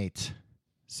procrastinate.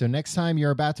 So next time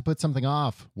you're about to put something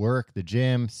off, work, the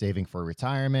gym, saving for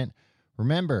retirement,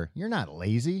 remember, you're not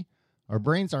lazy. Our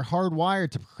brains are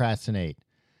hardwired to procrastinate.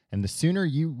 And the sooner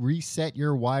you reset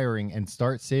your wiring and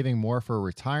start saving more for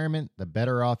retirement, the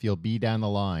better off you'll be down the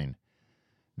line.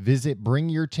 Visit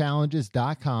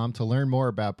bringyourchallenges.com to learn more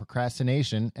about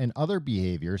procrastination and other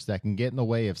behaviors that can get in the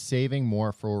way of saving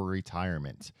more for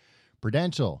retirement.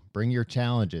 Prudential, bring your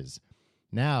challenges.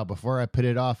 Now, before I put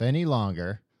it off any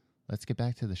longer, let's get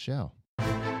back to the show.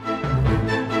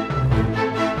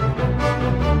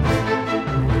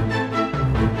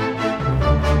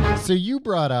 So you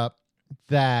brought up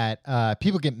that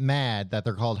people get mad that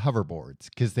they're called hoverboards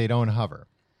because they don't hover.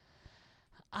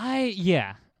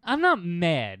 I'm not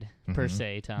mad per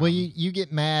se, Tom. Well, you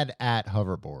get mad at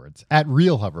hoverboards, at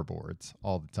real hoverboards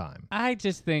all the time. I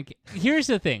just think, here's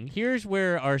the thing. Here's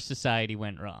where our society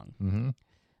went wrong. Mm-hmm.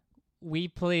 We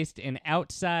placed an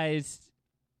outsized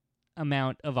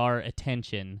amount of our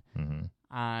attention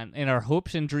on, and our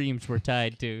hopes and dreams were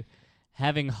tied to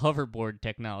having hoverboard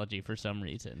technology for some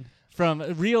reason. From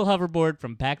a real hoverboard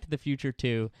from Back to the Future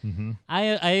 2. Mm-hmm. I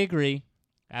agree.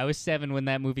 I was 7 when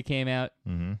that movie came out.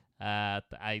 Mm-hmm.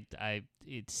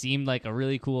 It seemed like a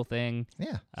really cool thing.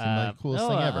 Yeah, seemed like the coolest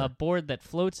thing ever. A board that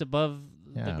floats above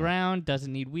the ground,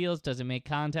 doesn't need wheels, doesn't make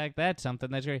contact. That's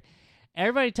something that's great.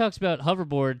 Everybody talks about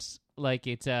hoverboards like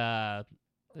it's they're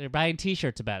buying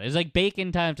T-shirts about it. It's like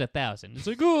bacon times 1,000. It's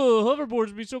like, oh, hoverboards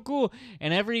would be so cool.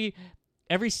 And every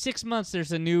 6 months,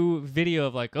 there's a new video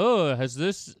of like, oh, has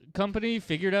this company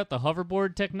figured out the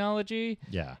hoverboard technology?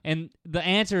 Yeah. And the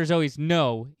answer is always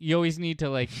no. You always need to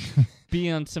like be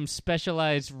on some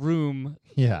specialized room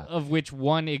of which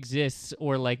one exists,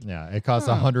 or like... Yeah, it costs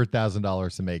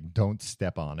 $100,000 to make. Don't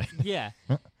step on it. Yeah.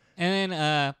 And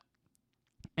then,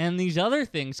 and these other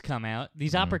things come out,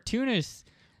 these opportunists...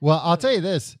 Well, I'll tell you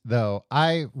this, though.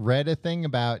 I read a thing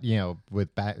about,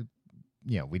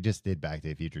 we just did Back to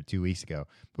the Future 2 weeks ago,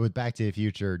 but with Back to the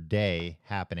Future Day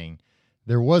happening,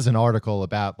 there was an article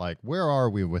about, like, where are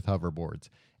we with hoverboards?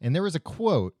 And there was a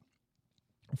quote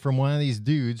from one of these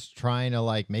dudes trying to,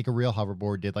 like, make a real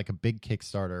hoverboard, did, like, a big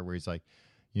Kickstarter where he's like,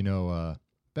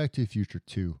 Back to the Future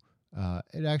 2,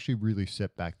 it actually really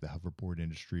set back the hoverboard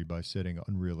industry by setting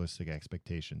unrealistic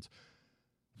expectations.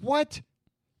 What?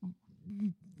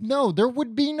 no, there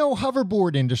would be no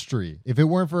hoverboard industry if it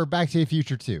weren't for Back to the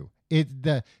Future 2.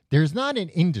 There's not an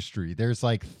industry. There's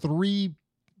like 3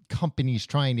 companies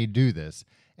trying to do this,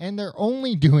 and they're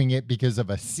only doing it because of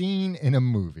a scene in a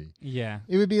movie. Yeah.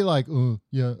 It would be like,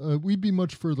 we'd be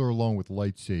much further along with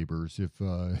lightsabers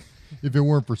if it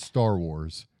weren't for Star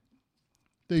Wars.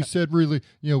 They said really,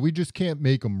 we just can't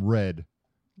make them red,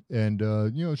 and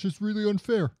it's just really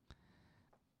unfair.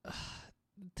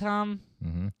 Tom,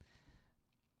 Mm-hmm.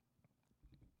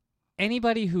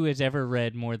 Anybody who has ever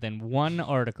read more than one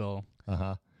article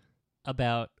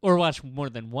about, or watched more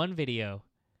than one video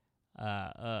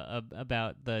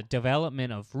about the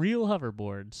development of real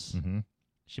hoverboards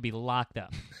should be locked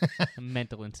up. A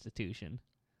mental institution.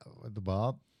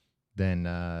 Well, then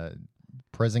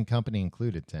present company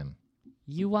included, Tim.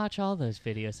 You watch all those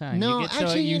videos, huh? No,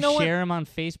 actually, you know share what? them on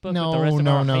Facebook No, with the rest of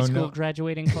no, our no, high school no.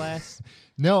 graduating class?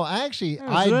 No, actually,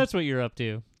 So that's what you're up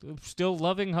to. Still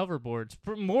loving hoverboards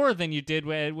more than you did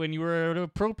when you were at an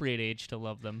appropriate age to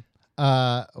love them.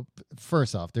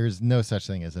 First off, there's no such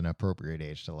thing as an appropriate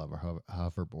age to love a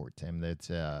hoverboard, Tim. That's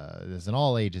there's an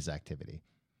all ages activity.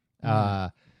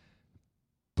 But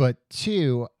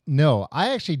 2, no,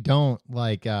 I actually don't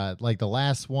like the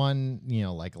last one,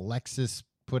 like Lexus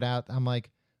put out. I'm like,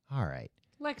 all right,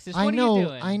 Lexus, what are you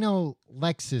doing? I know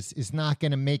Lexus is not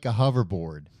going to make a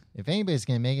hoverboard. If anybody's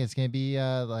going to make it, it's going to be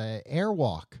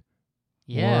Airwalk.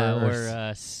 Yeah,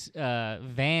 or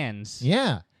Vans.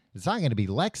 Yeah, it's not going to be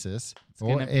Lexus.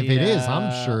 Or if be, it is,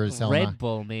 I'm sure as hell Red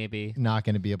Bull, maybe. not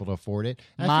going to be able to afford it.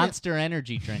 Monster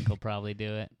Energy drink will probably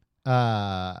do it.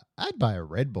 I'd buy a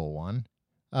Red Bull one.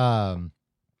 You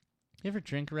ever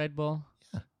drink Red Bull?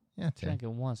 Yeah, Tim. Drank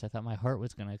it once. I thought my heart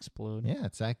was going to explode. Yeah,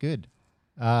 it's that good.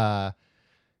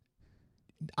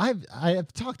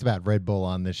 I've talked about Red Bull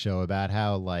on this show about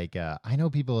how I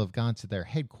know people have gone to their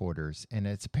headquarters and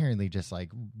it's apparently just like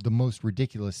the most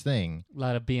ridiculous thing. A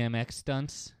lot of BMX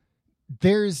stunts.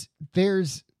 There's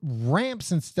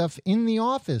ramps and stuff in the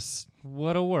office.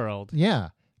 What a world. Yeah.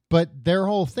 But their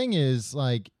whole thing is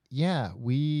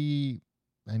we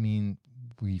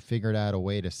figured out a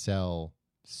way to sell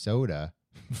soda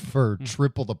for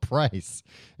triple the price,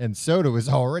 and soda was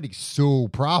already so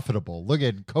profitable. Look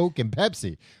at Coke and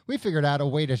Pepsi. We figured out a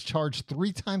way to charge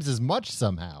 3 times as much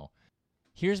somehow.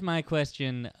 Here's my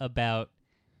question about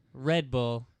Red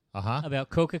Bull, about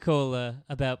Coca-Cola,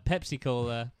 about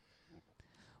Pepsi-Cola.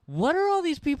 What are all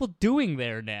these people doing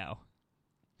there now?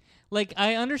 Like,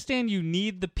 I understand you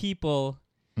need the people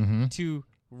to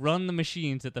run the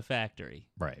machines at the factory.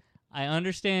 Right. I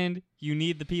understand you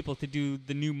need the people to do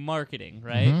the new marketing,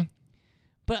 right?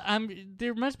 But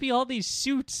there must be all these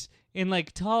suits in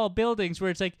like tall buildings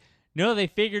where it's like, no, they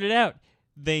figured it out.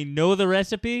 They know the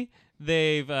recipe.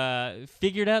 They've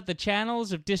figured out the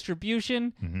channels of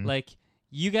distribution. Like,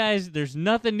 you guys, there's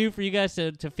nothing new for you guys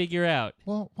to figure out.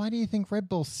 Well, why do you think Red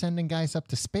Bull's sending guys up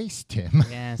to space, Tim?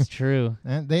 Yeah, it's true.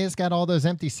 And they just got all those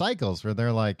empty cycles where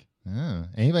they're like,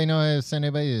 anybody know how to send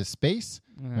anybody to space?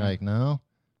 They're like, no.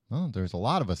 Well, there's a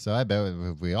lot of us, so I bet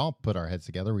if we all put our heads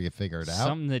together, we could figure it out.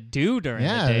 Something to do during the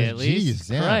day, at least.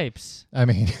 Yeah. Cripes. I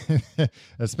mean,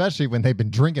 especially when they've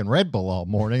been drinking Red Bull all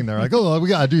morning. They're like, oh, we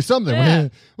got to do something. Yeah.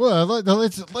 Well,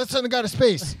 let's send a guy to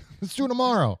space. Let's do it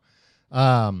tomorrow.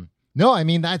 No, I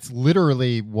mean, that's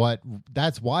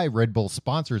why Red Bull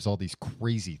sponsors all these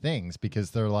crazy things,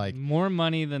 because they're like, more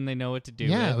money than they know what to do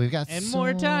with. We've got and so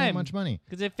more time. much money.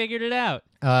 Because they figured it out.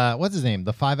 What's his name?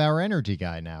 The 5-hour energy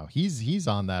guy now. He's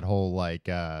on that whole like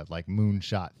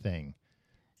moonshot thing.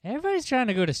 Everybody's trying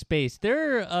to go to space.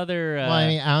 There are other... well, I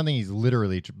mean, I don't think he's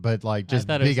literally, but like just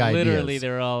I thought big it was ideas. literally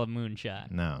they're all a moonshot.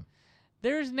 No.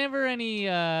 There's never any...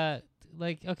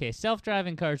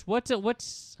 self-driving cars.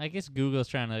 I guess Google's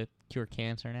trying to cure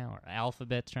cancer now, or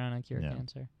Alphabet's trying to cure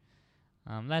cancer.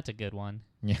 That's a good one.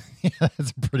 Yeah,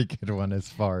 that's a pretty good one as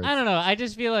far as... I don't know. I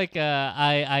just feel like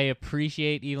I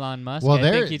appreciate Elon Musk. Well,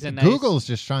 I think he's a nice... Google's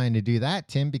just trying to do that,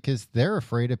 Tim, because they're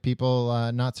afraid of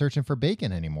people not searching for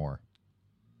bacon anymore.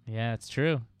 Yeah, it's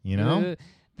true. You know?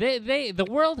 The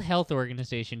World Health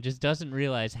Organization just doesn't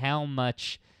realize how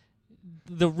much...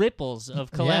 the ripples of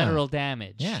collateral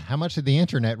damage. Yeah, how much of the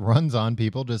internet runs on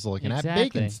people just looking at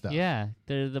bacon stuff. Yeah,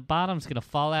 the bottom's going to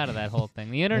fall out of that whole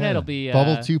thing. The internet will be...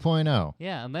 Bubble 2.0.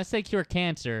 Yeah, unless they cure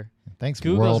cancer. Thanks,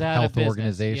 Google's World out Health of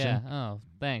Organization. Yeah, oh,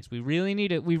 thanks. We really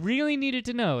needed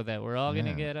to know that we're all going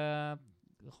to get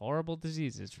horrible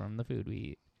diseases from the food we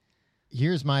eat.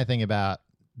 Here's my thing about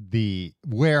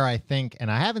where I think,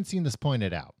 and I haven't seen this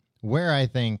pointed out, where I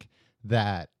think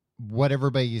that what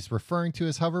everybody's referring to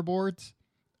as hoverboards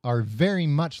are very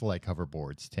much like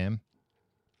hoverboards, Tim.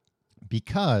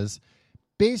 Because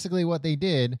basically what they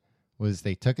did was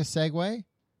they took a Segway,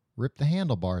 ripped the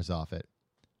handlebars off it.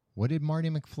 What did Marty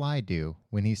McFly do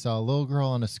when he saw a little girl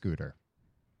on a scooter?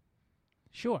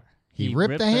 Sure. He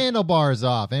ripped the handlebars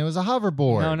off, and it was a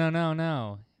hoverboard.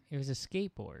 No. It was a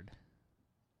skateboard.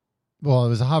 Well, it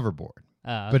was a hoverboard,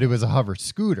 but it was a hover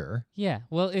scooter. Yeah.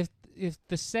 Well, if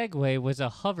the Segway was a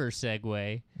hover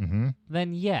Segway,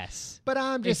 then yes. But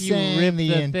I'm just saying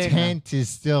the intent is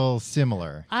still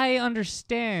similar. I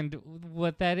understand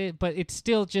what that is, but it's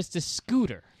still just a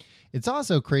scooter. It's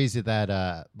also crazy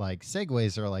that like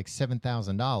Segways are like $7,000,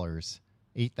 $8,000,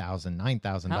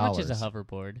 $9,000. How much is a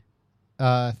hoverboard?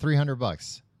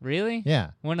 $300. Really?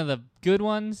 Yeah. One of the good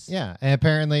ones? Yeah. And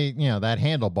apparently, that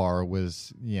handlebar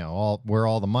was, all where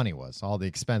all the money was. All the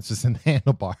expenses in the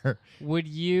handlebar. Would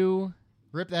you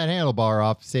rip that handlebar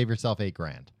off, save yourself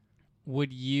 $8,000?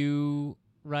 Would you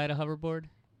ride a hoverboard?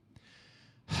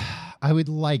 I would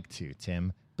like to,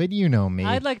 Tim, but you know me.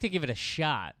 I'd like to give it a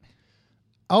shot.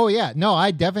 Oh, yeah. No,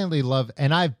 I definitely love,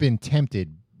 and I've been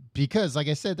tempted because, like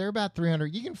I said, they're about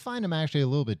 $300. You can find them actually a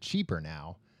little bit cheaper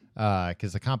now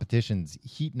because the competition's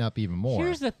heating up even more.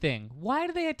 Here's the thing. Why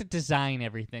do they have to design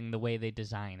everything the way they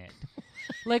design it?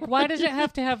 Like, why does it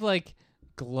have to have, like,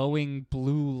 glowing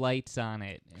blue lights on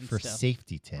it and for stuff?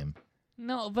 Safety, Tim.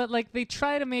 No, but, like, they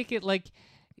try to make it, like...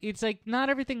 It's like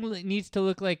not everything needs to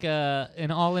look like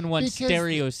an all-in-one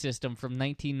stereo system from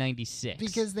 1996.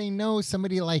 Because they know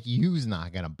somebody like you's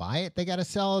not going to buy it. They got to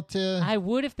sell it to... I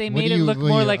would if they made it look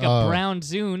more like a brown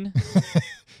Zune.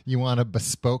 You want a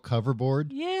bespoke hoverboard?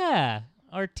 Yeah,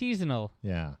 artisanal.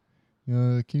 Yeah.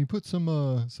 Can you put some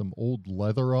old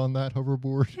leather on that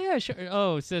hoverboard? Yeah, sure.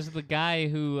 Oh, says the guy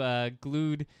who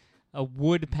glued a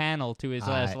wood panel to his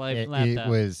laptop. It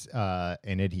was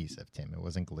an adhesive, Tim. It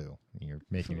wasn't glue. You're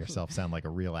making yourself sound like a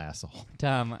real asshole.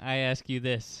 Tom, I ask you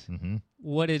this.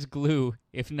 What is glue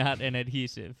if not an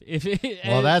adhesive?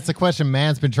 Well, that's the question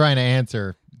man's been trying to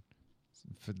answer.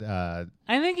 I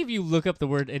think if you look up the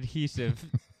word adhesive,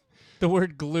 the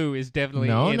word glue is definitely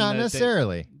no, in not the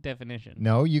necessarily. Definition.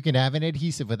 No, you can have an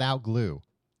adhesive without glue.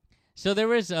 So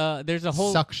there's a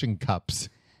whole... Suction cups.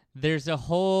 There's a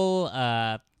whole...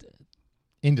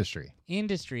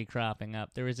 industry cropping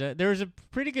up. There was a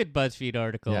pretty good BuzzFeed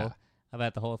article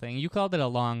about the whole thing. You called it a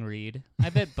long read. I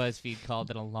bet BuzzFeed called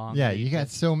it a long read. Yeah, you got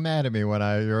so mad at me when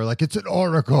you were like, it's an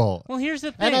article. Well, here's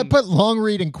the thing. And I put long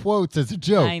read in quotes as a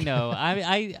joke. I know.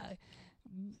 I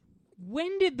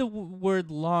when did the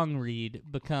word long read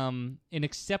become an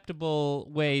acceptable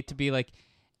way to be like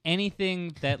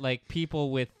anything that like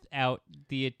people without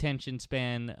the attention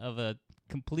span of a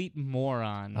complete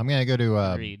moron. I'm gonna go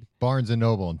to Barnes and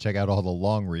Noble and check out all the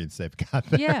long reads they've got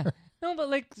there. Yeah, no, but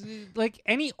like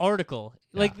any article,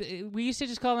 like we used to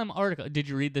just call them article. Did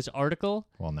you read this article?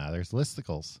 Well, now there's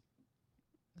listicles.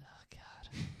 Oh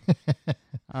God.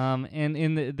 And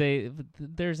in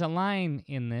there's a line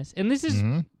in this, and this is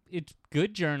it's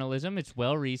good journalism. It's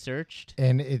well researched,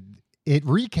 and it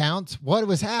recounts what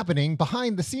was happening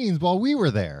behind the scenes while we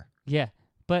were there. Yeah,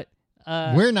 but.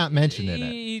 We're not mentioning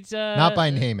it. Not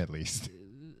by name, at least.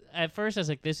 At first, I was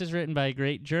like, this is written by a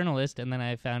great journalist, and then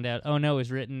I found out, oh, no, it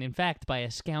was written, in fact, by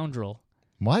a scoundrel.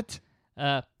 What?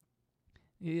 When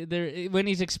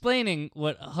he's explaining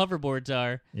what hoverboards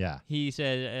are, he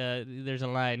said, there's a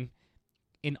line,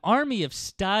 an army of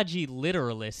stodgy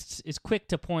literalists is quick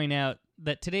to point out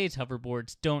that today's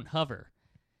hoverboards don't hover.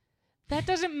 That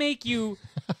doesn't make you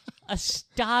a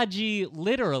stodgy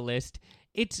literalist.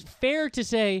 It's fair to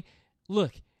say...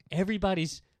 Look,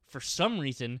 everybody's, for some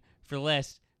reason, for the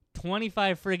last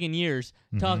 25 friggin' years,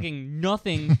 talking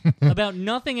nothing about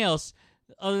nothing else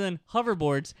other than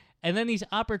hoverboards, and then these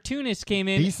opportunists came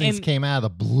in. These things came out of the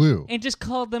blue. And just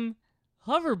called them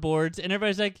hoverboards, and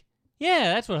everybody's like,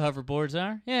 yeah, that's what hoverboards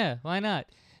are. Yeah, why not?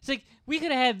 It's like, we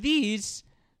could have had these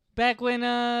back when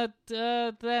that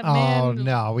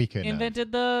man we couldn't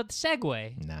invented the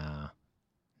Segway. Nah.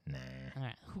 All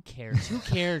right, who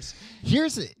cares?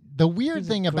 Here's the weird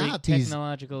thing about these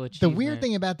technological achievement. The weird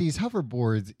thing about these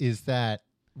hoverboards is that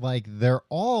like they're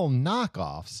all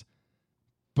knockoffs,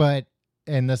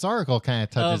 and this article kind of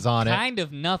touches on it. Kind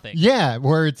of nothing. Yeah,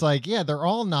 where it's like, they're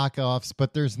all knockoffs,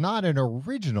 but there's not an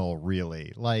original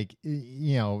really. Like,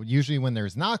 usually when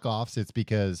there's knockoffs, it's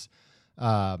because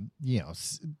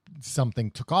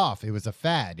something took off. It was a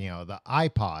fad. The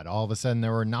iPod. All of a sudden,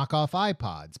 there were knockoff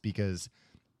iPods because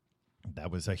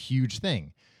that was a huge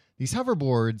thing. These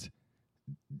hoverboards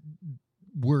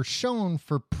were shown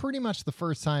for pretty much the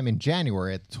first time in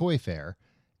January at the Toy Fair.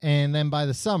 And then by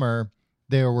the summer,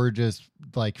 there were just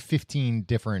like 15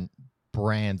 different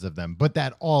brands of them, but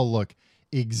that all look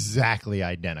exactly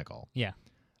identical. Yeah.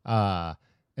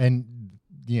 And,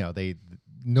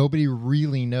 nobody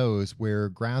really knows where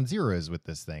ground zero is with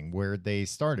this thing, where they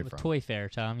started from. Toy Fair,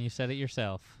 Tom. You said it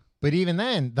yourself. But even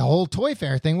then, the whole Toy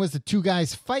Fair thing was the two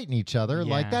guys fighting each other.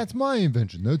 Yeah. Like, that's my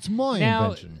invention. That's my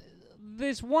invention.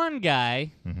 This one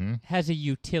guy Mm-hmm. has a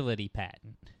utility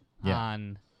patent Yeah.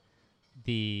 on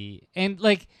the... And,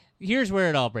 like, here's where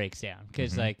it all breaks down.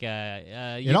 Because, Mhm. like,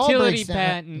 It all utility breaks down-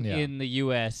 patent yeah. in the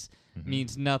U.S. Mhm.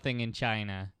 means nothing in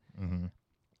China.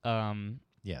 Mm-hmm.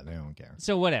 Yeah, they don't care.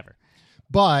 So whatever.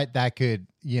 But that could,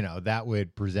 that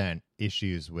would present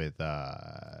issues with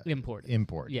Import.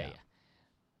 Yeah.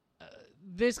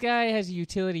 This guy has a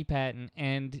utility patent,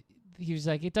 and he was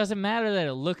like, it doesn't matter that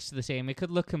it looks the same. It could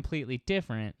look completely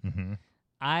different. Mm-hmm.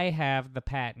 I have the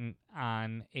patent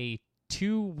on a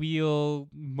 2-wheel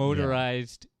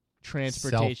motorized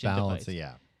transportation Self-balance, device.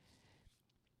 yeah.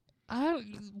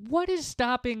 What is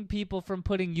stopping people from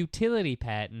putting utility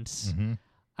patents Mm-hmm.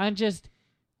 on just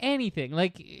anything?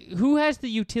 Like, who has the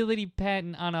utility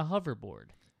patent on a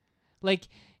hoverboard? Like,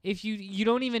 if you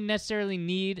don't even necessarily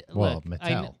need... Well, look,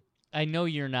 Mattel. I know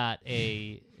you're not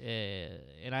an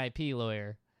IP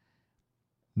lawyer.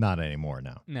 Not anymore,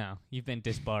 no. No, you've been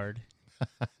disbarred.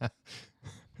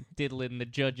 Diddling the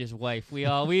judge's wife. We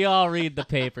all read the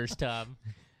papers, Tom.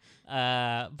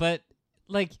 But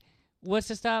like, what's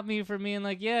to stop me from being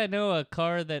like, yeah, no, a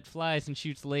car that flies and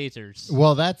shoots lasers?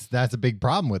 Well, that's a big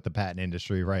problem with the patent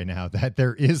industry right now, that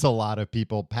there is a lot of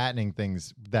people patenting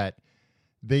things that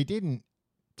they didn't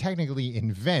technically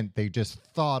invent, they just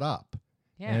thought up.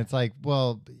 Yeah. And it's like,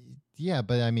 well, yeah,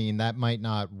 but I mean, that might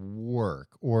not work,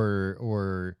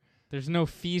 or there's no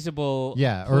feasible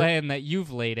Yeah, or- plan that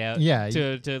you've laid out Yeah.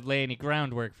 to lay any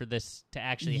groundwork for this to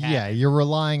actually happen. yeah, you're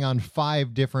relying on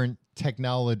 5 different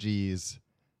technologies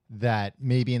that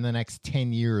maybe in the next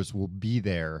 10 years will be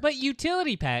there. But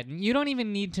utility patent, you don't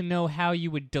even need to know how you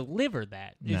would deliver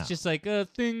that. It's No. just like a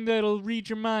thing that'll read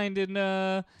your mind and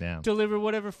Yeah. deliver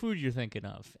whatever food you're thinking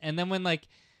of. And then when like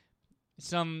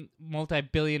some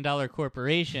multi-billion-dollar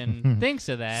corporation thinks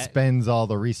of that, Spends all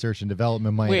the research and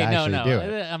development money to actually do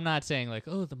it. I'm not saying like,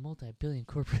 oh, the multi-billion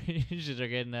corporations are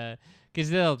getting because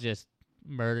they'll just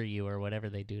murder you or whatever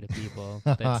they do to people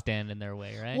that stand in their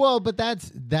way, right? Well, but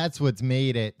that's what's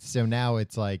made it so now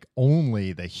it's like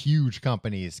only the huge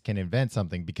companies can invent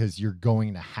something because you're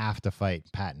going to have to fight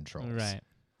patent trolls. Right.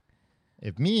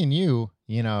 If me and you,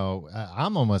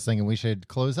 I'm almost thinking we should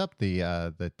close up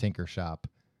the Tinker Shop.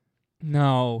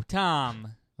 No,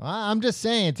 Tom. Well, I'm just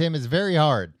saying, Tim, it's very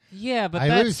hard. Yeah, but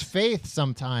I lose faith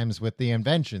sometimes with the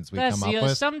inventions we come up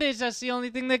with. Some days that's the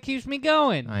only thing that keeps me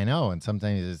going. I know, and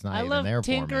sometimes it's not I even love there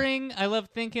tinkering. I love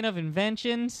thinking of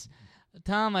inventions.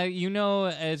 Tom, you know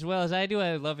as well as I do,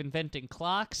 I love inventing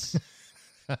clocks.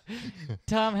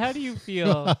 Tom, how do you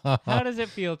feel? How does it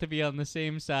feel to be on the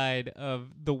same side of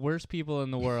the worst people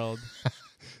in the world? for me.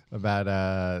 About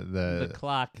The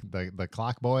clock the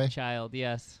clock boy. child,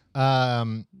 yes. You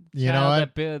know Child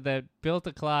what? that built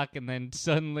a clock and then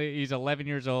suddenly he's 11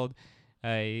 years old.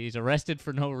 He's arrested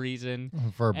for no reason.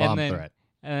 For a bomb then, threat.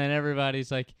 And then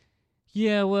everybody's like,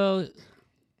 yeah, well,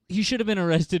 he should have been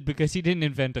arrested because he didn't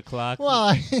invent a clock. Well,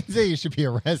 I didn't say you should be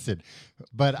arrested,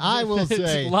 but I will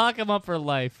say lock him up for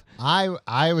life.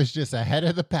 I was just ahead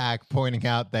of the pack pointing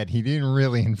out that he didn't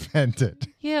really invent it.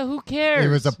 Yeah, who cares? It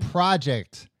was a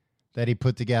project that he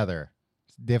put together.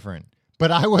 It's different.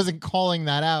 But I wasn't calling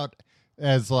that out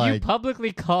as you like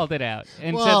publicly called it out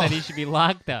and Well, said that he should be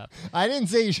locked up I didn't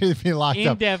say he should be locked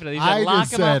up. indefinitely. You I said lock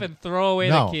just him up said- and throw away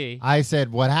No, the key. I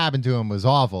said what happened to him was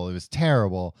awful. It was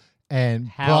terrible. And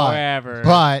However,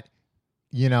 but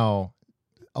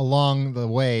along the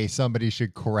way, somebody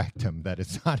should correct him that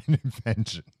it's not an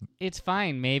invention. it's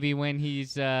fine. Maybe when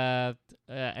he's an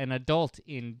adult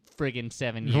in friggin'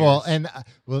 7 years.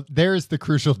 Well, there's the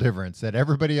crucial difference that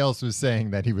everybody else was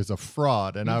saying that he was a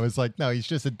fraud, and I was like, no, he's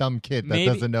just a dumb kid that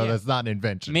doesn't know that's not an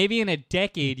invention. Maybe in a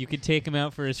decade you could take him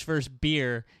out for his first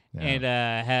beer and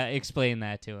explain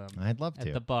that to him I'd love at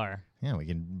to. the bar. Yeah, we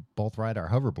can both ride our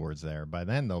hoverboards there. By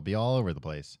then, they'll be all over the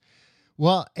place.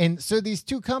 Well, and so these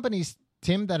two companies,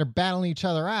 Tim, that are battling each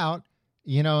other out,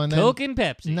 and then Coke and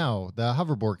Pepsi. No, the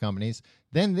hoverboard companies.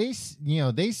 Then they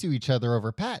sue each other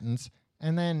over patents,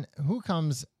 and then who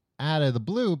comes out of the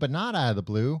blue, but not out of the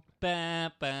blue?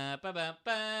 Ba, ba, ba, ba,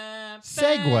 ba,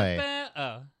 Segway. ba.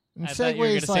 Oh, And I thought you were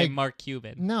going Segway's to say like, Mark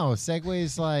Cuban. no,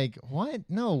 Segway's like, what?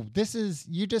 No,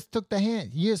 you just took the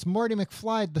hand. You just Marty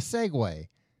McFly'd the Segway.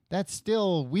 That's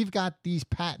still, we've got these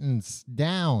patents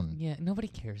down. Yeah, nobody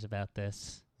cares about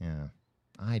this. Yeah,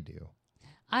 I do.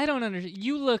 I don't understand.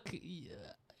 You look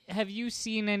have you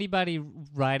seen anybody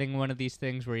riding one of these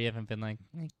things where you haven't been like,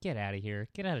 get out of here,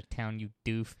 get out of town, you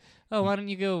doof? Oh, why don't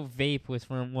you go vape with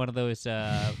one of those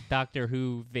Doctor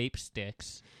Who vape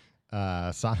sticks?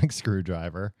 Sonic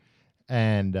screwdriver,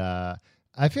 and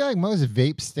I feel like most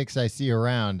vape sticks I see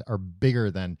around are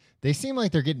bigger than. They seem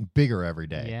like they're getting bigger every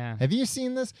day. Yeah. Have you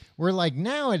seen this? Where like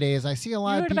nowadays I see a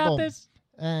lot You of heard people. about this?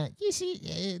 You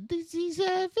see these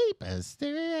vapors,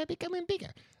 they're becoming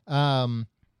bigger.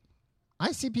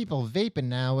 I see people vaping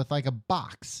now with like a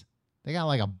box. They got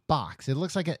like a box. It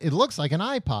looks like an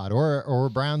iPod or a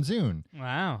Brown Zune.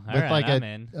 Wow. All with right, like I'm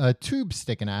in. a tube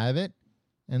sticking out of it,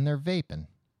 and they're vaping.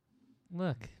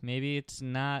 Look, maybe it's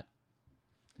not.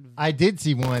 I did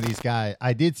see one of these guys.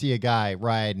 I did see a guy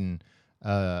riding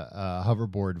a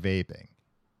hoverboard vaping,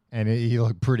 and he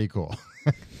looked pretty cool.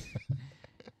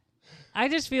 I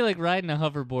just feel like riding a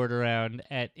hoverboard around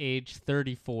at age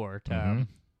 34, Tom,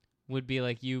 would be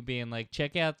like you being like,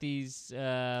 check out these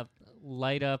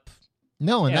light up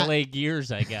No, and LA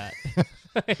gears I got.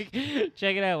 Like,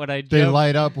 check it out when I jump. they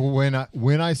light up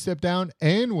when I step down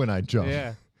and when I jump.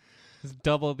 Yeah. Just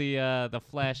double the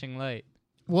flashing light.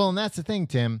 Well, and that's the thing,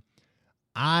 Tim.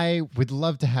 I would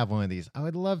love to have one of these. I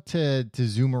would love to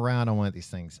zoom around on one of these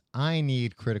things. I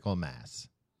need critical mass.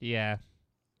 Yeah.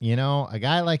 You know, a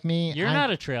guy like me. You're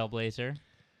not a trailblazer.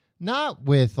 Not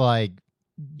with like.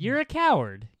 You're a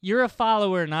coward. You're a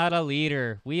follower, not a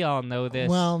leader. We all know this.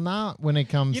 Well, not when it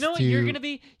comes to. You know what you're going to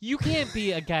be? You can't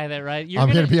be a guy that rides.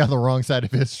 I'm going to be on the wrong side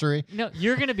of history. No,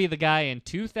 you're going to be the guy in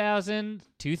 2000,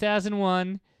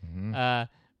 2001,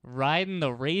 riding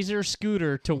the Razor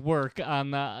scooter to work on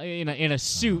the in a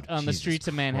suit on the Jesus streets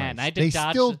of Manhattan. Christ. I had to They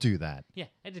dodge still do that. Yeah,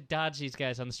 I had to dodge these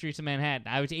guys on the streets of Manhattan.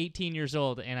 I was 18 years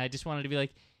old, and I just wanted to be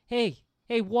like, hey,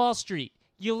 Wall Street,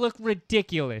 you look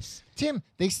ridiculous. Tim,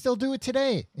 they still do it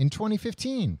today in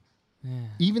 2015.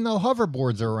 Even though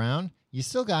hoverboards are around, you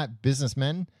still got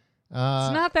businessmen. It's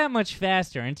not that much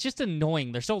faster, and it's just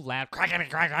annoying. They're so loud. Crack, crack,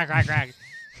 crack, crack, crack.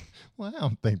 Well, I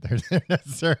don't think they're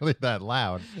necessarily that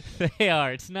loud. They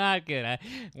are. It's not good.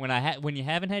 When you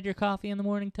haven't had your coffee in the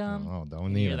morning, Tom. Oh,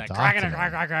 don't even like, talk crack, to me.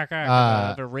 crack, crack, crack,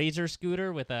 crack. A Razor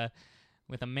scooter with a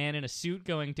man in a suit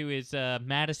going to his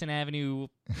Madison Avenue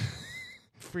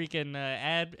freaking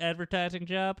advertising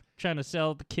job, trying to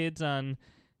sell the kids on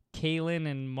Kaylin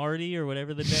and Marty or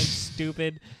whatever the next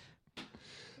stupid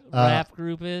rap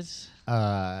group is.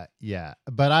 Yeah,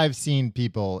 but I've seen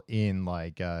people in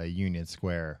like Union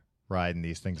Square riding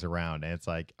these things around, and it's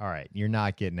like, all right, you're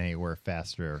not getting anywhere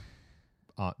faster.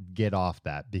 Get off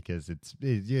that because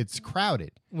it's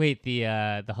crowded. Wait, the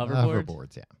hoverboards?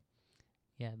 Hoverboards, yeah.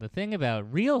 Yeah, the thing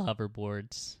about real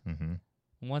hoverboards,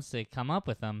 once they come up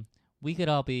with them, we could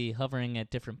all be hovering at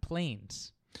different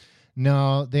planes.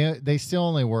 No, they still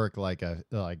only work like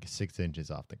 6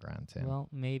 inches off the ground, Tim. Well,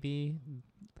 maybe.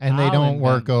 And they don't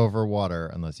work over water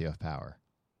unless you have power.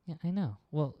 Yeah, I know.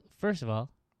 Well, first of all,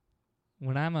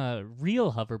 when I'm a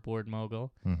real hoverboard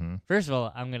mogul, first of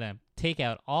all, I'm going to take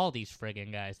out all these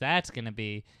friggin' guys. That's going to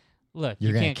be, look,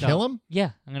 You're you going to kill them?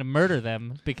 Yeah, I'm going to murder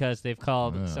them because they've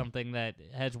called something that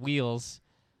has wheels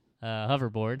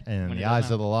hoverboard. And in the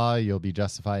eyes of the law, you'll be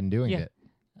justified in doing it.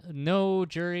 No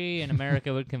jury in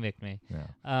America would convict me.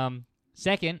 Yeah.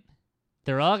 Second,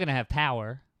 they're all going to have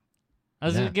power. I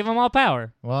was going to give them all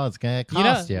power. Well, it's going to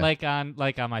cost you. Like on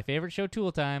my favorite show,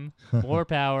 Tool Time, more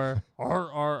power,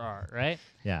 right?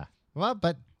 Yeah. Well,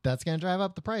 but that's going to drive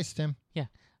up the price, Tim.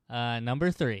 Yeah.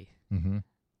 Number 3.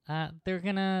 They're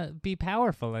going to be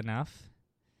powerful enough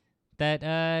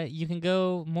that you can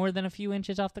go more than a few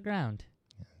inches off the ground.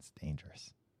 Yeah, it's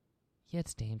dangerous. Yeah,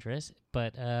 it's dangerous,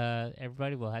 but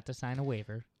everybody will have to sign a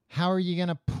waiver. How are you going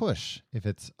to push if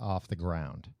it's off the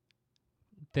ground?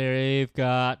 They've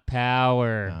got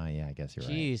power. Oh, yeah, I guess you're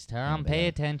right. Jeez, Tom, pay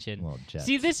attention. Little jets.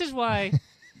 See, this is why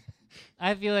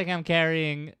I feel like I'm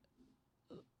carrying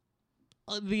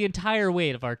the entire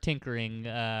weight of our tinkering.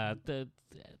 I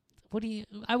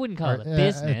wouldn't call it a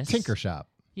business. Tinker shop.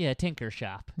 Yeah, tinker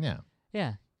shop. Yeah.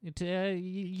 Yeah.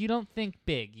 You don't think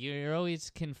big. You're always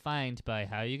confined by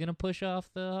how you're going to push off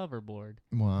the hoverboard.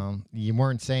 Well, you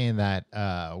weren't saying that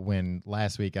when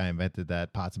last week I invented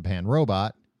that pots and pan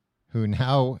robot, who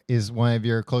now is one of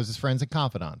your closest friends and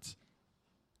confidants.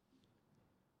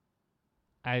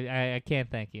 I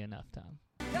can't thank you enough, Tom.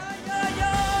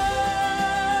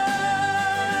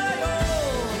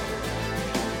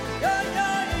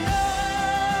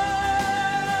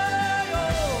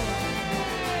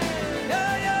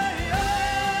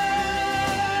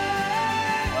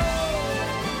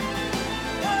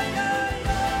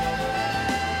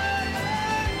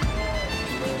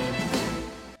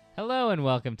 Hello and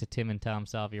welcome to Tim and Tom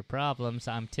Solve Your Problems.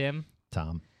 I'm Tim.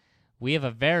 Tom. we have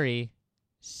a very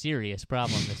serious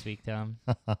problem this week, Tom.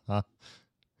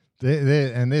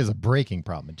 And there's a breaking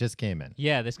problem. It just came in.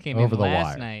 Yeah, this came Over in the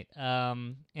last wire.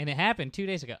 night. And it happened 2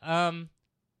 days ago. I'm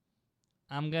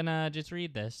gonna just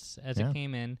read this as it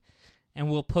came in, and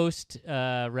we'll post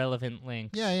relevant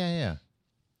links. Yeah.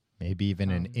 Maybe even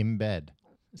an embed.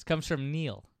 This comes from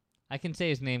Neil. I can say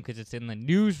his name because it's in the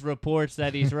news reports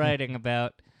that he's writing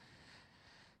about.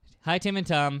 Hi, Tim and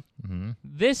Tom. Mm-hmm.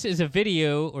 This is a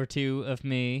video or two of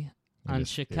me on It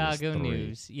Chicago was 3.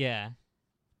 News. Yeah.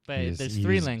 But there's he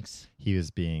 3 was- links. He was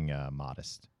being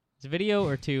modest. It's a video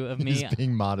or two of He me was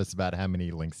being modest about how many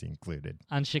links he included.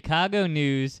 on Chicago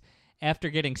News after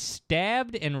getting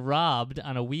stabbed and robbed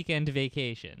on a weekend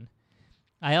vacation.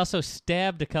 I also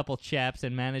stabbed a couple chaps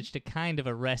and managed to kind of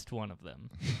arrest one of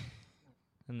them.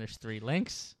 And there's 3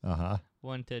 links. Uh-huh.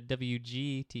 One to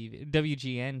WGN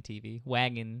TV,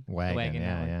 Wagon Wagon,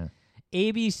 yeah.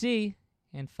 ABC,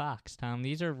 and Fox, Tom.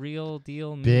 These are real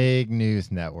deal news. Big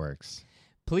news networks.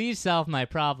 Please solve my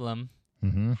problem.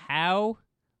 Mm-hmm. How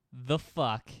the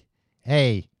fuck,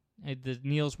 Hey.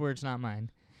 Neil's words, not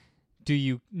mine, do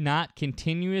you not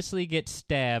continuously get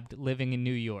stabbed living in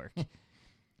New York?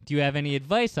 Do you have any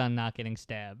advice on not getting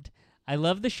stabbed? I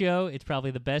love the show. It's probably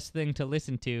the best thing to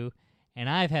listen to, and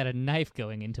I've had a knife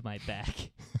going into my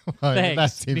back. That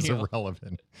Thanks, seems Neil.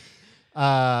 irrelevant.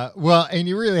 Well, and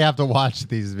you really have to watch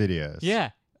these videos.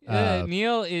 Yeah.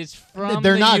 Neil is from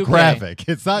They're the not UK. graphic.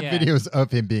 It's not Yeah. videos of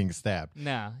him being stabbed.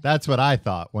 No. That's what I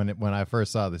thought when I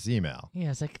first saw this email. Yeah,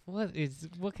 it's like, what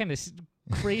kind of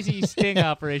crazy sting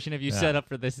operation have you set up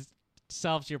for this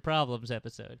solves your problems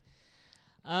episode?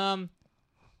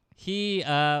 He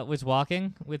was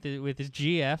walking with his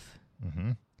GF.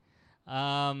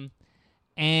 Mm-hmm.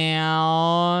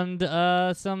 And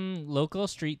some local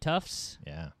street toughs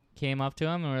Yeah. came up to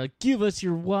him and were like, "Give us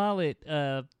your wallet,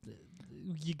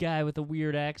 you guy with a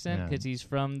weird accent," because he's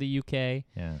from the UK.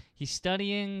 Yeah. He's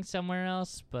studying somewhere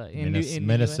else, but in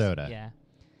Minnesota. The US.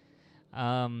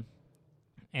 Yeah.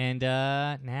 And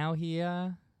now he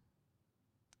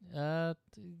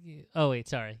oh wait,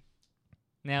 sorry.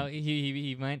 Now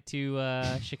he went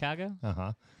to Chicago.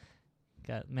 Uh-huh.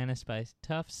 Got menaced by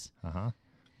toughs. Uh-huh.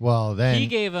 Well, then He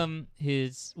gave him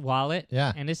his wallet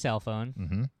and his cell phone.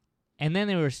 Mm-hmm. And then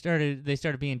they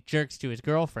started being jerks to his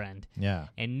girlfriend. Yeah.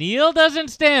 And Neil doesn't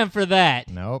stand for that.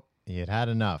 Nope. He had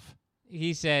enough.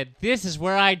 He said, "This is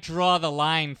where I draw the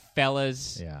line,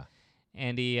 fellas." Yeah.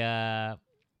 And he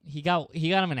got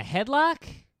him in a headlock.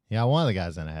 Yeah, one of the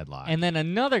guys in a headlock. And then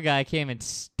another guy came and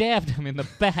stabbed him in the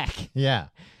back. Yeah.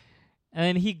 And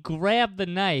then he grabbed the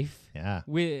knife Yeah.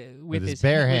 with his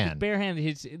bare hand. With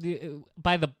his bare hand,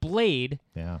 by the blade,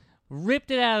 Yeah.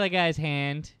 ripped it out of the guy's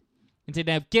hand, and said,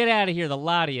 "Now get out of here, the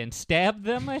lot of you," and stabbed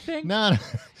them, I think. No.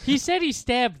 He said he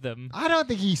stabbed them. I don't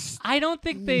think he's... I don't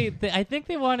think I think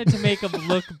they wanted to make him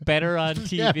look better on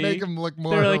TV. Yeah, make him look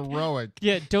more They're like, heroic.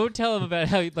 Yeah, don't tell him about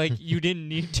how you didn't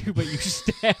need to, but you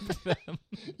stabbed them.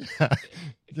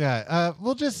 Yeah.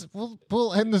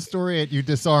 We'll end the story at you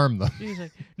disarm them. He's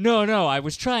like, no, I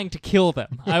was trying to kill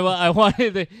them. I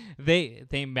wanted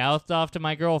they mouthed off to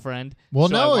my girlfriend. Well,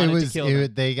 so I no, wanted to kill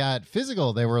them. they got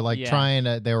physical. They were like trying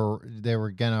to. They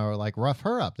were gonna like rough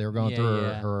her up. They were going through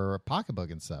her pocketbook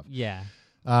and stuff. Yeah.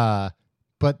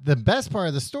 But the best part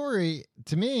of the story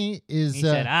to me is He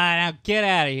said, now get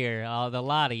out of here, the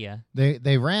lot of you.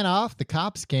 They ran off. The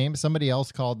cops came. Somebody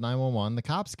else called 911. The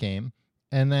cops came,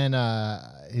 and then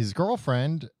his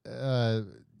girlfriend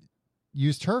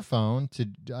used her phone to,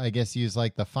 I guess, use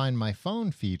like the Find My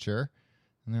Phone feature,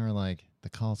 and they were like, the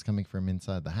call's coming from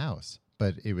inside the house,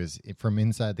 but it was from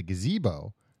inside the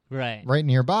gazebo, right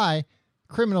nearby.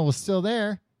 Criminal was still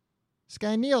there. This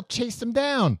guy Neil chased him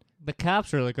down. The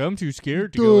cops are like, "I'm too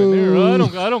scared to go in there.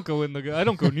 I don't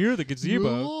go near the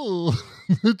gazebo." Ooh,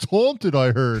 it's haunted,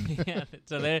 I heard. Yeah,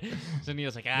 so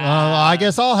Neil's like, Well, I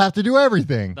guess I'll have to do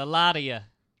everything. the lot of you.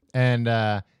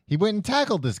 And he went and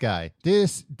tackled this guy.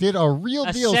 This did a real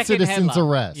A deal second citizen's headlock.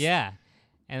 arrest. Yeah.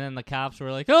 And then the cops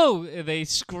were like, "Oh!" They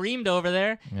screamed over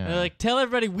there. Yeah. And they're like, "Tell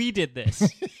everybody we did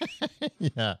this."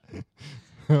 Yeah.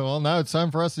 Well, now it's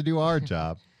time for us to do our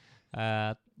job.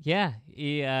 Yeah.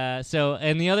 So,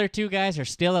 and the other 2 guys are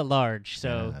still at large.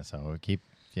 So, So keep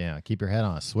your head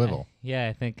on a swivel.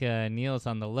 I think Neil's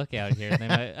on the lookout here.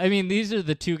 I mean, these are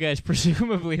the 2 guys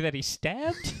presumably that he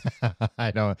stabbed.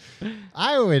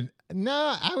 I would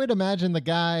imagine the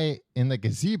guy in the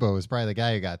gazebo is probably the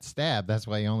guy who got stabbed. That's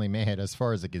why he only made it as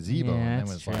far as the gazebo, Yeah, and then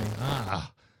that's was true. like,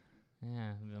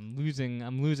 Yeah,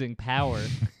 I'm losing power.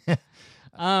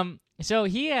 So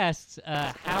he asks,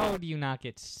 how do you not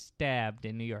get stabbed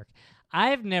in New York?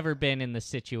 I've never been in the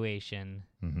situation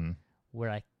Mm-hmm. where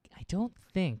I I don't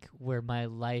think where my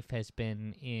life has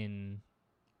been in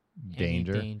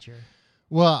Danger. any danger.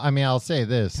 Well, I mean, I'll say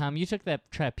this. Tom, you took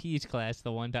that trapeze class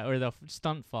the one time, or the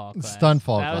stunt fall class. Stunt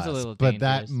fall that class. was a little but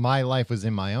dangerous. my life was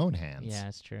in my own hands. Yeah,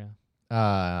 that's true.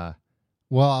 Well,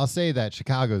 I'll say that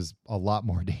Chicago's a lot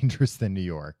more dangerous than New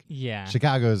York. Yeah.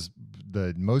 Chicago's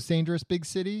the most dangerous big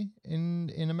city in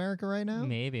America right now.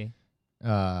 Maybe.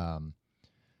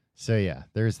 So yeah,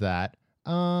 there's that.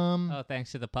 Oh,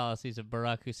 thanks to the policies of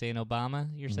Barack Hussein Obama,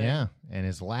 you're saying? Yeah, and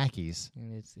his lackeys.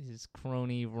 And his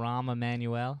crony Rahm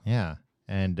Emanuel. Yeah,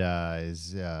 and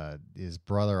his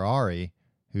brother Ari,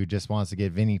 who just wants to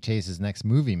get Vinny Chase's next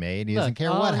movie made. He doesn't care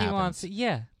what happens.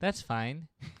 Yeah, that's fine.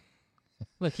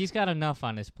 Look, he's got enough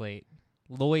on his plate.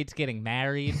 Lloyd's getting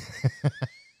married.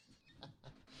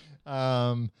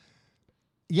 Yeah,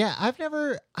 I've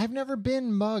never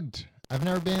been mugged. I've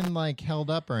never been like held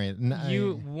up or anything.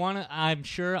 I'm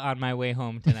sure on my way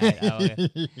home tonight.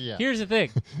 Yeah. Here's the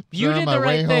thing. You Sure, did on my the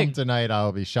right way thing. home tonight,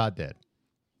 I'll be shot dead.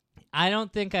 I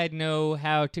don't think I'd know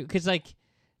how to, because like,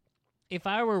 if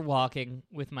I were walking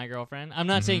with my girlfriend, I'm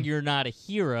not saying you're not a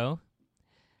hero.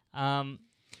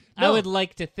 I would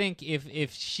like to think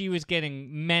if she was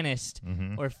getting menaced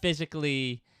or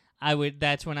physically,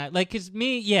 that's when because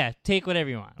me, take whatever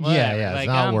you want. Whatever. Yeah, like, it's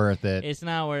not worth it. It's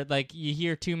not worth, like, you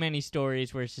hear too many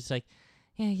stories where it's just like,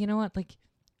 yeah, you know what, like,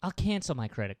 I'll cancel my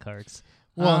credit cards.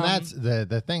 Well, and that's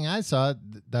the thing I saw.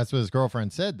 That's what his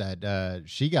girlfriend said, that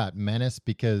she got menaced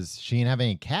because she didn't have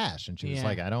any cash. And she was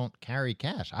like, I don't carry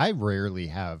cash. I rarely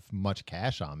have much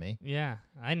cash on me. Yeah,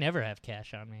 I never have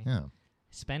cash on me. Yeah.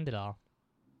 Spend it all.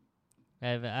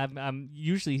 I'm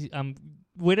usually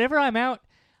whenever I'm out,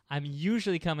 I'm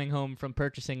usually coming home from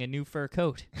purchasing a new fur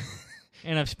coat,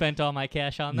 and I've spent all my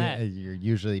cash on that. Yeah, you're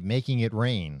usually making it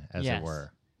rain, as it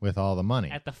were, with all the money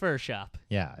At the fur shop.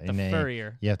 Yeah, The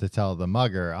furrier. You have to tell the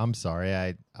mugger, "I'm sorry,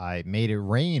 I made it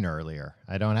rain earlier.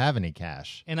 I don't have any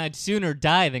cash." And I'd sooner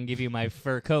die than give you my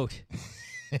fur coat.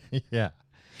 Yeah.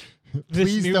 This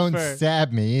Please new don't fur.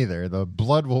 stab me either. The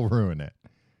blood will ruin it.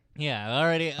 Yeah,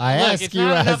 already. I look, ask it's you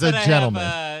not as enough a that gentleman.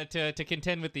 I have, to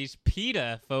contend with these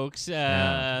PETA folks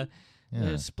Yeah.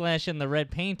 splashing the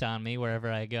red paint on me wherever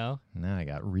I go. Now I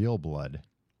got real blood.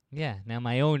 Yeah, now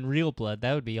my own real blood,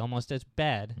 that would be almost as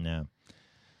bad. Yeah.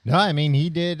 No, I mean, he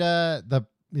did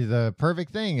the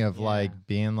perfect thing of like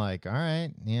being like, all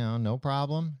right, no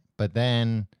problem. But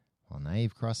then, well, now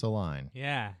you've crossed the line.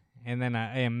 Yeah, and then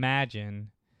I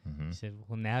imagine he said,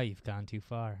 well, now you've gone too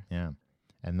far. Yeah.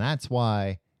 And that's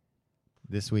why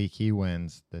this week he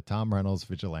wins the Tom Reynolds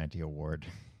Vigilante Award.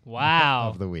 Wow.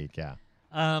 Of the week, yeah.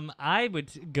 I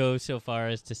would go so far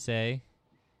as to say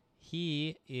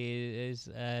he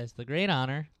has the great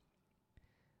honor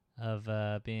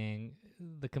of being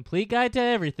the complete guide to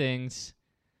everything's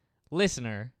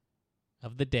listener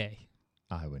of the day.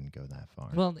 I wouldn't go that far.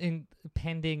 Well,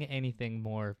 pending anything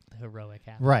more heroic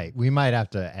happen. Right. We might have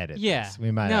to edit this.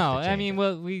 We might have to change it.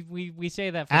 well, we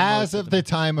say that for as most of the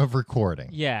time of recording.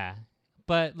 Yeah.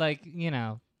 But, like,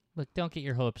 look, don't get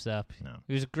your hopes up. No.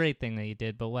 It was a great thing that you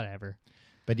did, but whatever.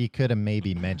 But he could have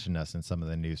maybe mentioned us in some of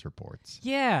the news reports.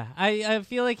 Yeah. I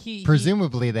feel like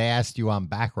Presumably they asked you on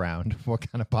background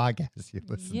what kind of podcast you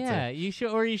listen to. Yeah, you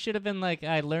should have been like,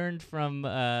 I learned from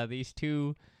these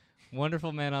two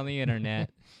wonderful men on the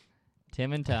internet,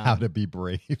 Tim and Tom. How to be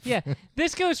brave. Yeah,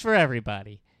 this goes for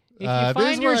everybody. If you this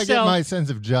find is where yourself, I get my sense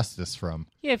of justice from.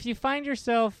 Yeah, if you find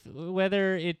yourself,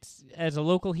 whether it's as a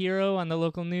local hero on the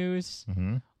local news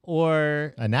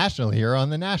or a national hero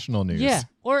on the national news. Yeah,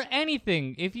 or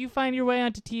anything. If you find your way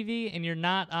onto TV and you're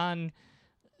not on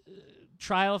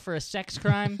trial for a sex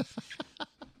crime,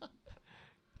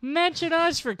 mention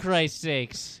us for Christ's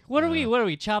sakes. What are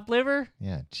we, chopped liver?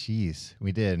 Yeah, jeez.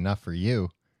 We did enough for you.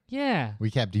 Yeah.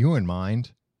 We kept you in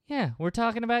mind. Yeah, we're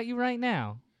talking about you right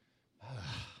now.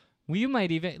 Well, you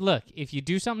might even... Look, if you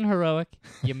do something heroic,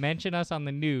 you mention us on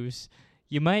the news,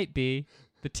 you might be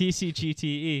the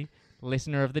TCGTE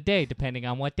listener of the day, depending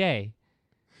on what day.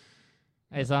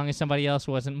 As long as somebody else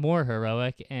wasn't more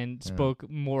heroic and spoke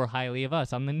more highly of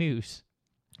us on the news.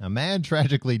 A man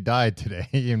tragically died today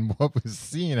in what was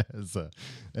seen as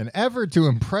an effort to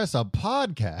impress a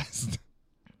podcast.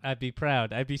 I'd be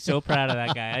proud. I'd be so proud of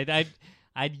that guy.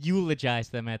 I'd eulogize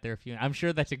them at their funeral. I'm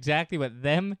sure that's exactly what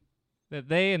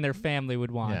they and their family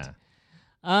would want.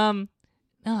 Yeah.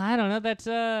 No, I don't know. That's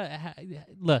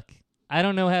look, I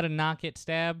don't know how to not get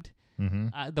stabbed.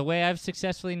 The way I've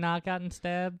successfully not gotten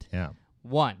stabbed. Yeah.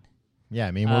 One. Yeah,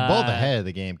 I mean, we're both ahead of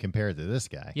the game compared to this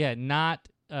guy. Yeah, not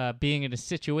being in a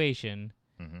situation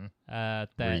that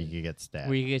where you could get stabbed.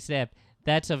 Where you get stabbed.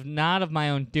 That's not of my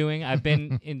own doing. I've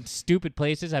been in stupid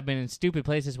places. I've been in stupid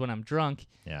places when I'm drunk.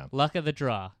 Yeah. Luck of the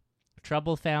draw.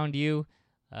 Trouble found you.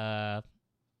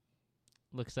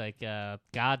 Looks like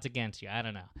God's against you. I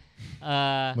don't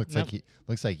know.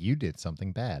 Looks like you did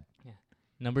something bad. Yeah.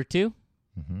 Number 2.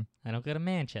 Mm-hmm. I don't go to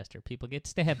Manchester. People get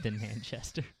stabbed in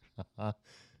Manchester.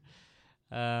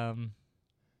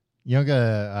 You don't go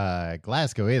to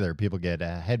Glasgow either. People get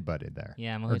headbutted there.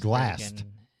 Yeah, I'm or glassed.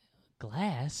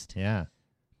 Glassed? Yeah.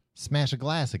 Smash a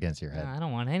glass against your head. No, I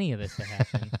don't want any of this to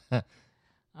happen.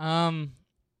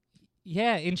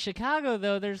 Yeah, in Chicago,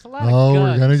 though, there's a lot of guns.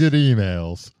 We're going to get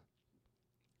emails.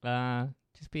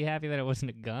 Just be happy that it wasn't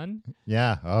a gun.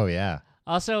 Yeah. Oh, yeah.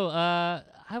 Also, I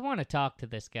want to talk to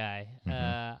this guy.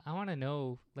 Mm-hmm. I want to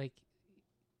know, like,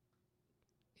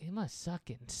 it must suck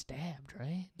getting stabbed,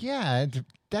 right? Yeah,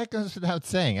 that goes without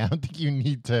saying. I don't think he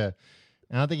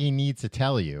needs to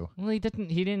tell you. Well, he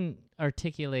didn't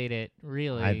articulate it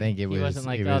really. I think he wasn't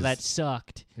like, oh, that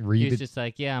sucked. He was just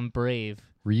like, yeah, I'm brave.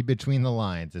 Read between the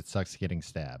lines. It sucks getting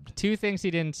stabbed. 2 things he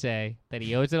didn't say: that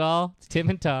he owes it all to Tim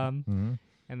and Tom, Mm-hmm.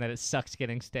 and that it sucks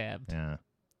getting stabbed. Yeah,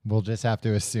 we'll just have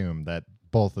to assume that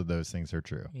both of those things are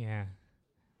true. Yeah.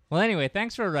 Well, anyway,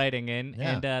 thanks for writing in,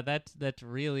 Yeah. and that's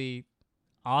really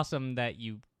awesome that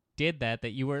you did that.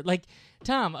 That you were like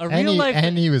Tom, real life,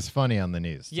 and he was funny on the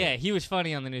news. Too. Yeah, he was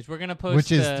funny on the news. We're gonna post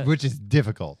which is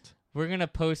difficult. We're gonna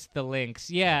post the links.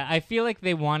 Yeah, I feel like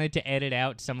they wanted to edit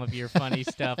out some of your funny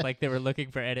stuff, like they were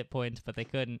looking for edit points, but they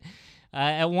couldn't.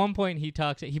 At one point, he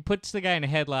puts the guy in a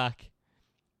headlock,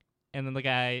 and then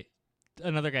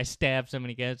another guy stabs him,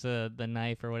 and he gets the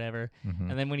knife or whatever. Mm-hmm.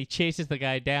 And then when he chases the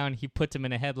guy down, he puts him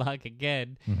in a headlock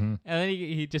again. Mm-hmm. And then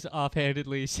he just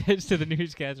offhandedly says to the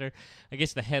newscaster, "I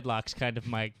guess the headlock's kind of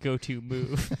my go-to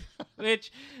move."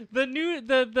 Which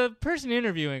the person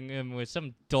interviewing him was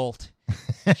some dolt.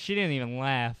 She didn't even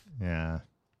laugh. Yeah.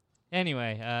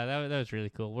 Anyway, that was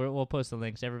really cool. We'll post the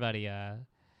links. Everybody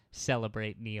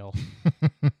celebrate Neil.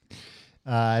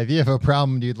 If you have a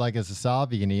problem you'd like us to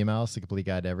solve, you can email us at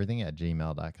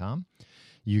completeguideeverything@gmail.com.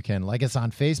 You can like us on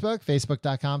Facebook,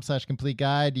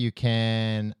 facebook.com/completeguide. You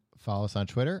can follow us on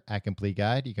Twitter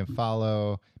 @completeguide. You can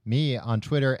follow me on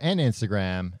Twitter and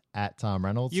Instagram @Tom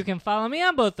Reynolds. You can follow me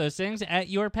on both those things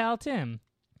 @YourPalTim.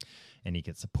 And you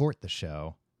can support the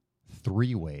show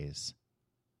 3 ways.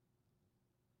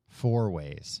 4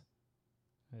 ways.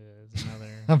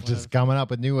 I'm just coming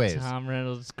up with new ways. Tom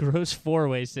Reynolds' gross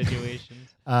 4-way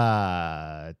situations.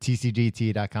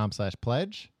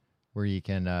 TCGT.com/pledge, where you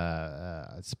can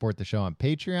support the show on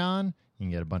Patreon. You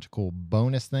can get a bunch of cool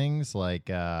bonus things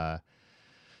like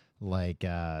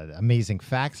Amazing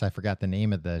Facts. I forgot the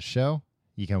name of the show.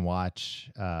 You can watch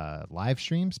live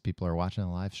streams. People are watching the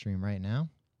live stream right now.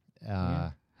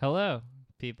 Yeah. Hello,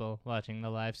 people watching the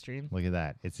live stream. Look at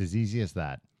that. It's as easy as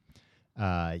that.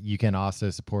 You can also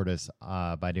support us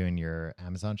by doing your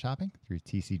Amazon shopping through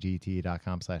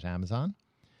tcgt.com/Amazon.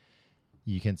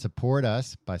 You can support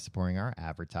us by supporting our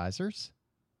advertisers.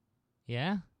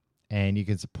 Yeah. And you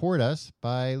can support us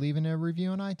by leaving a review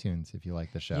on iTunes if you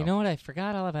like the show. You know what? I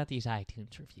forgot all about these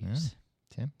iTunes reviews.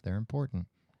 Yeah, Tim, they're important.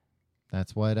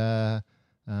 That's what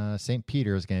St.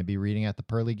 Peter is going to be reading at the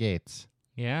pearly gates.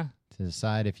 Yeah. To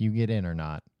decide if you get in or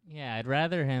not. Yeah, I'd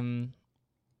rather him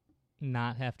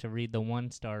not have to read the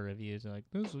 1-star reviews. Like,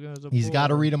 this guy's a He's got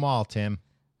to bore. read them all, Tim.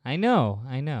 I know.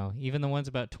 Even the ones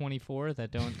about 24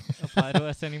 that don't apply to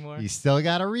us anymore. You still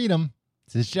got to read them.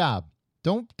 It's his job.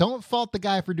 Don't fault the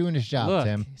guy for doing his job, Look,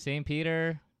 Tim. St.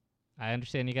 Peter, I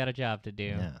understand you got a job to do.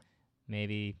 Yeah.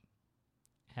 Maybe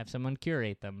have someone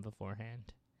curate them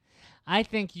beforehand. I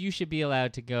think you should be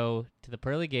allowed to go to the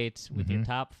pearly gates with your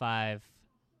top 5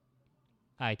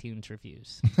 iTunes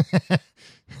reviews.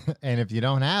 And if you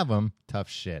don't have them, tough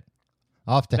shit.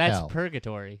 Off to hell. That's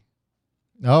purgatory.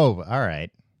 Oh, all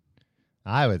right.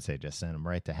 I would say just send them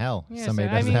right to hell. Yeah, Somebody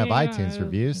so, doesn't have iTunes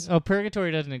reviews. Oh,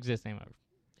 purgatory doesn't exist anymore.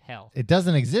 Hell. It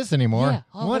doesn't exist anymore. Yeah,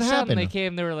 all what of a sudden happened? they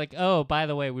came, they were like, oh, by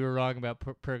the way, we were wrong about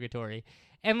purgatory.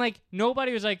 And, like,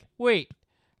 nobody was like, wait,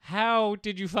 how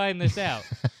did you find this out?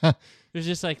 It was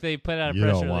just like they put out a You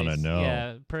press don't release. wanna know.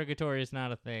 Yeah, purgatory is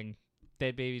not a thing.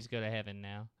 Dead babies go to heaven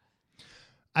now.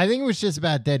 I think it was just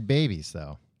about dead babies,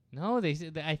 though. No,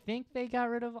 I think they got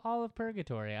rid of all of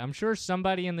purgatory. I'm sure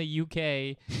somebody in the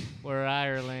UK or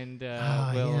Ireland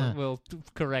will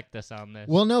correct us on this.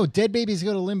 Well, no, dead babies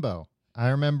go to limbo. I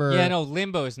remember. Yeah, no,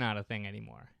 limbo is not a thing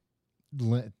anymore.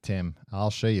 Tim, I'll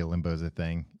show you limbo's a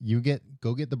thing.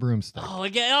 Go get the broomstick. Oh,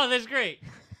 again. Oh, that's great.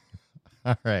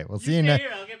 All right, we'll see You you stay next.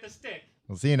 here. I'll get the stick.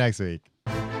 We'll see you next week.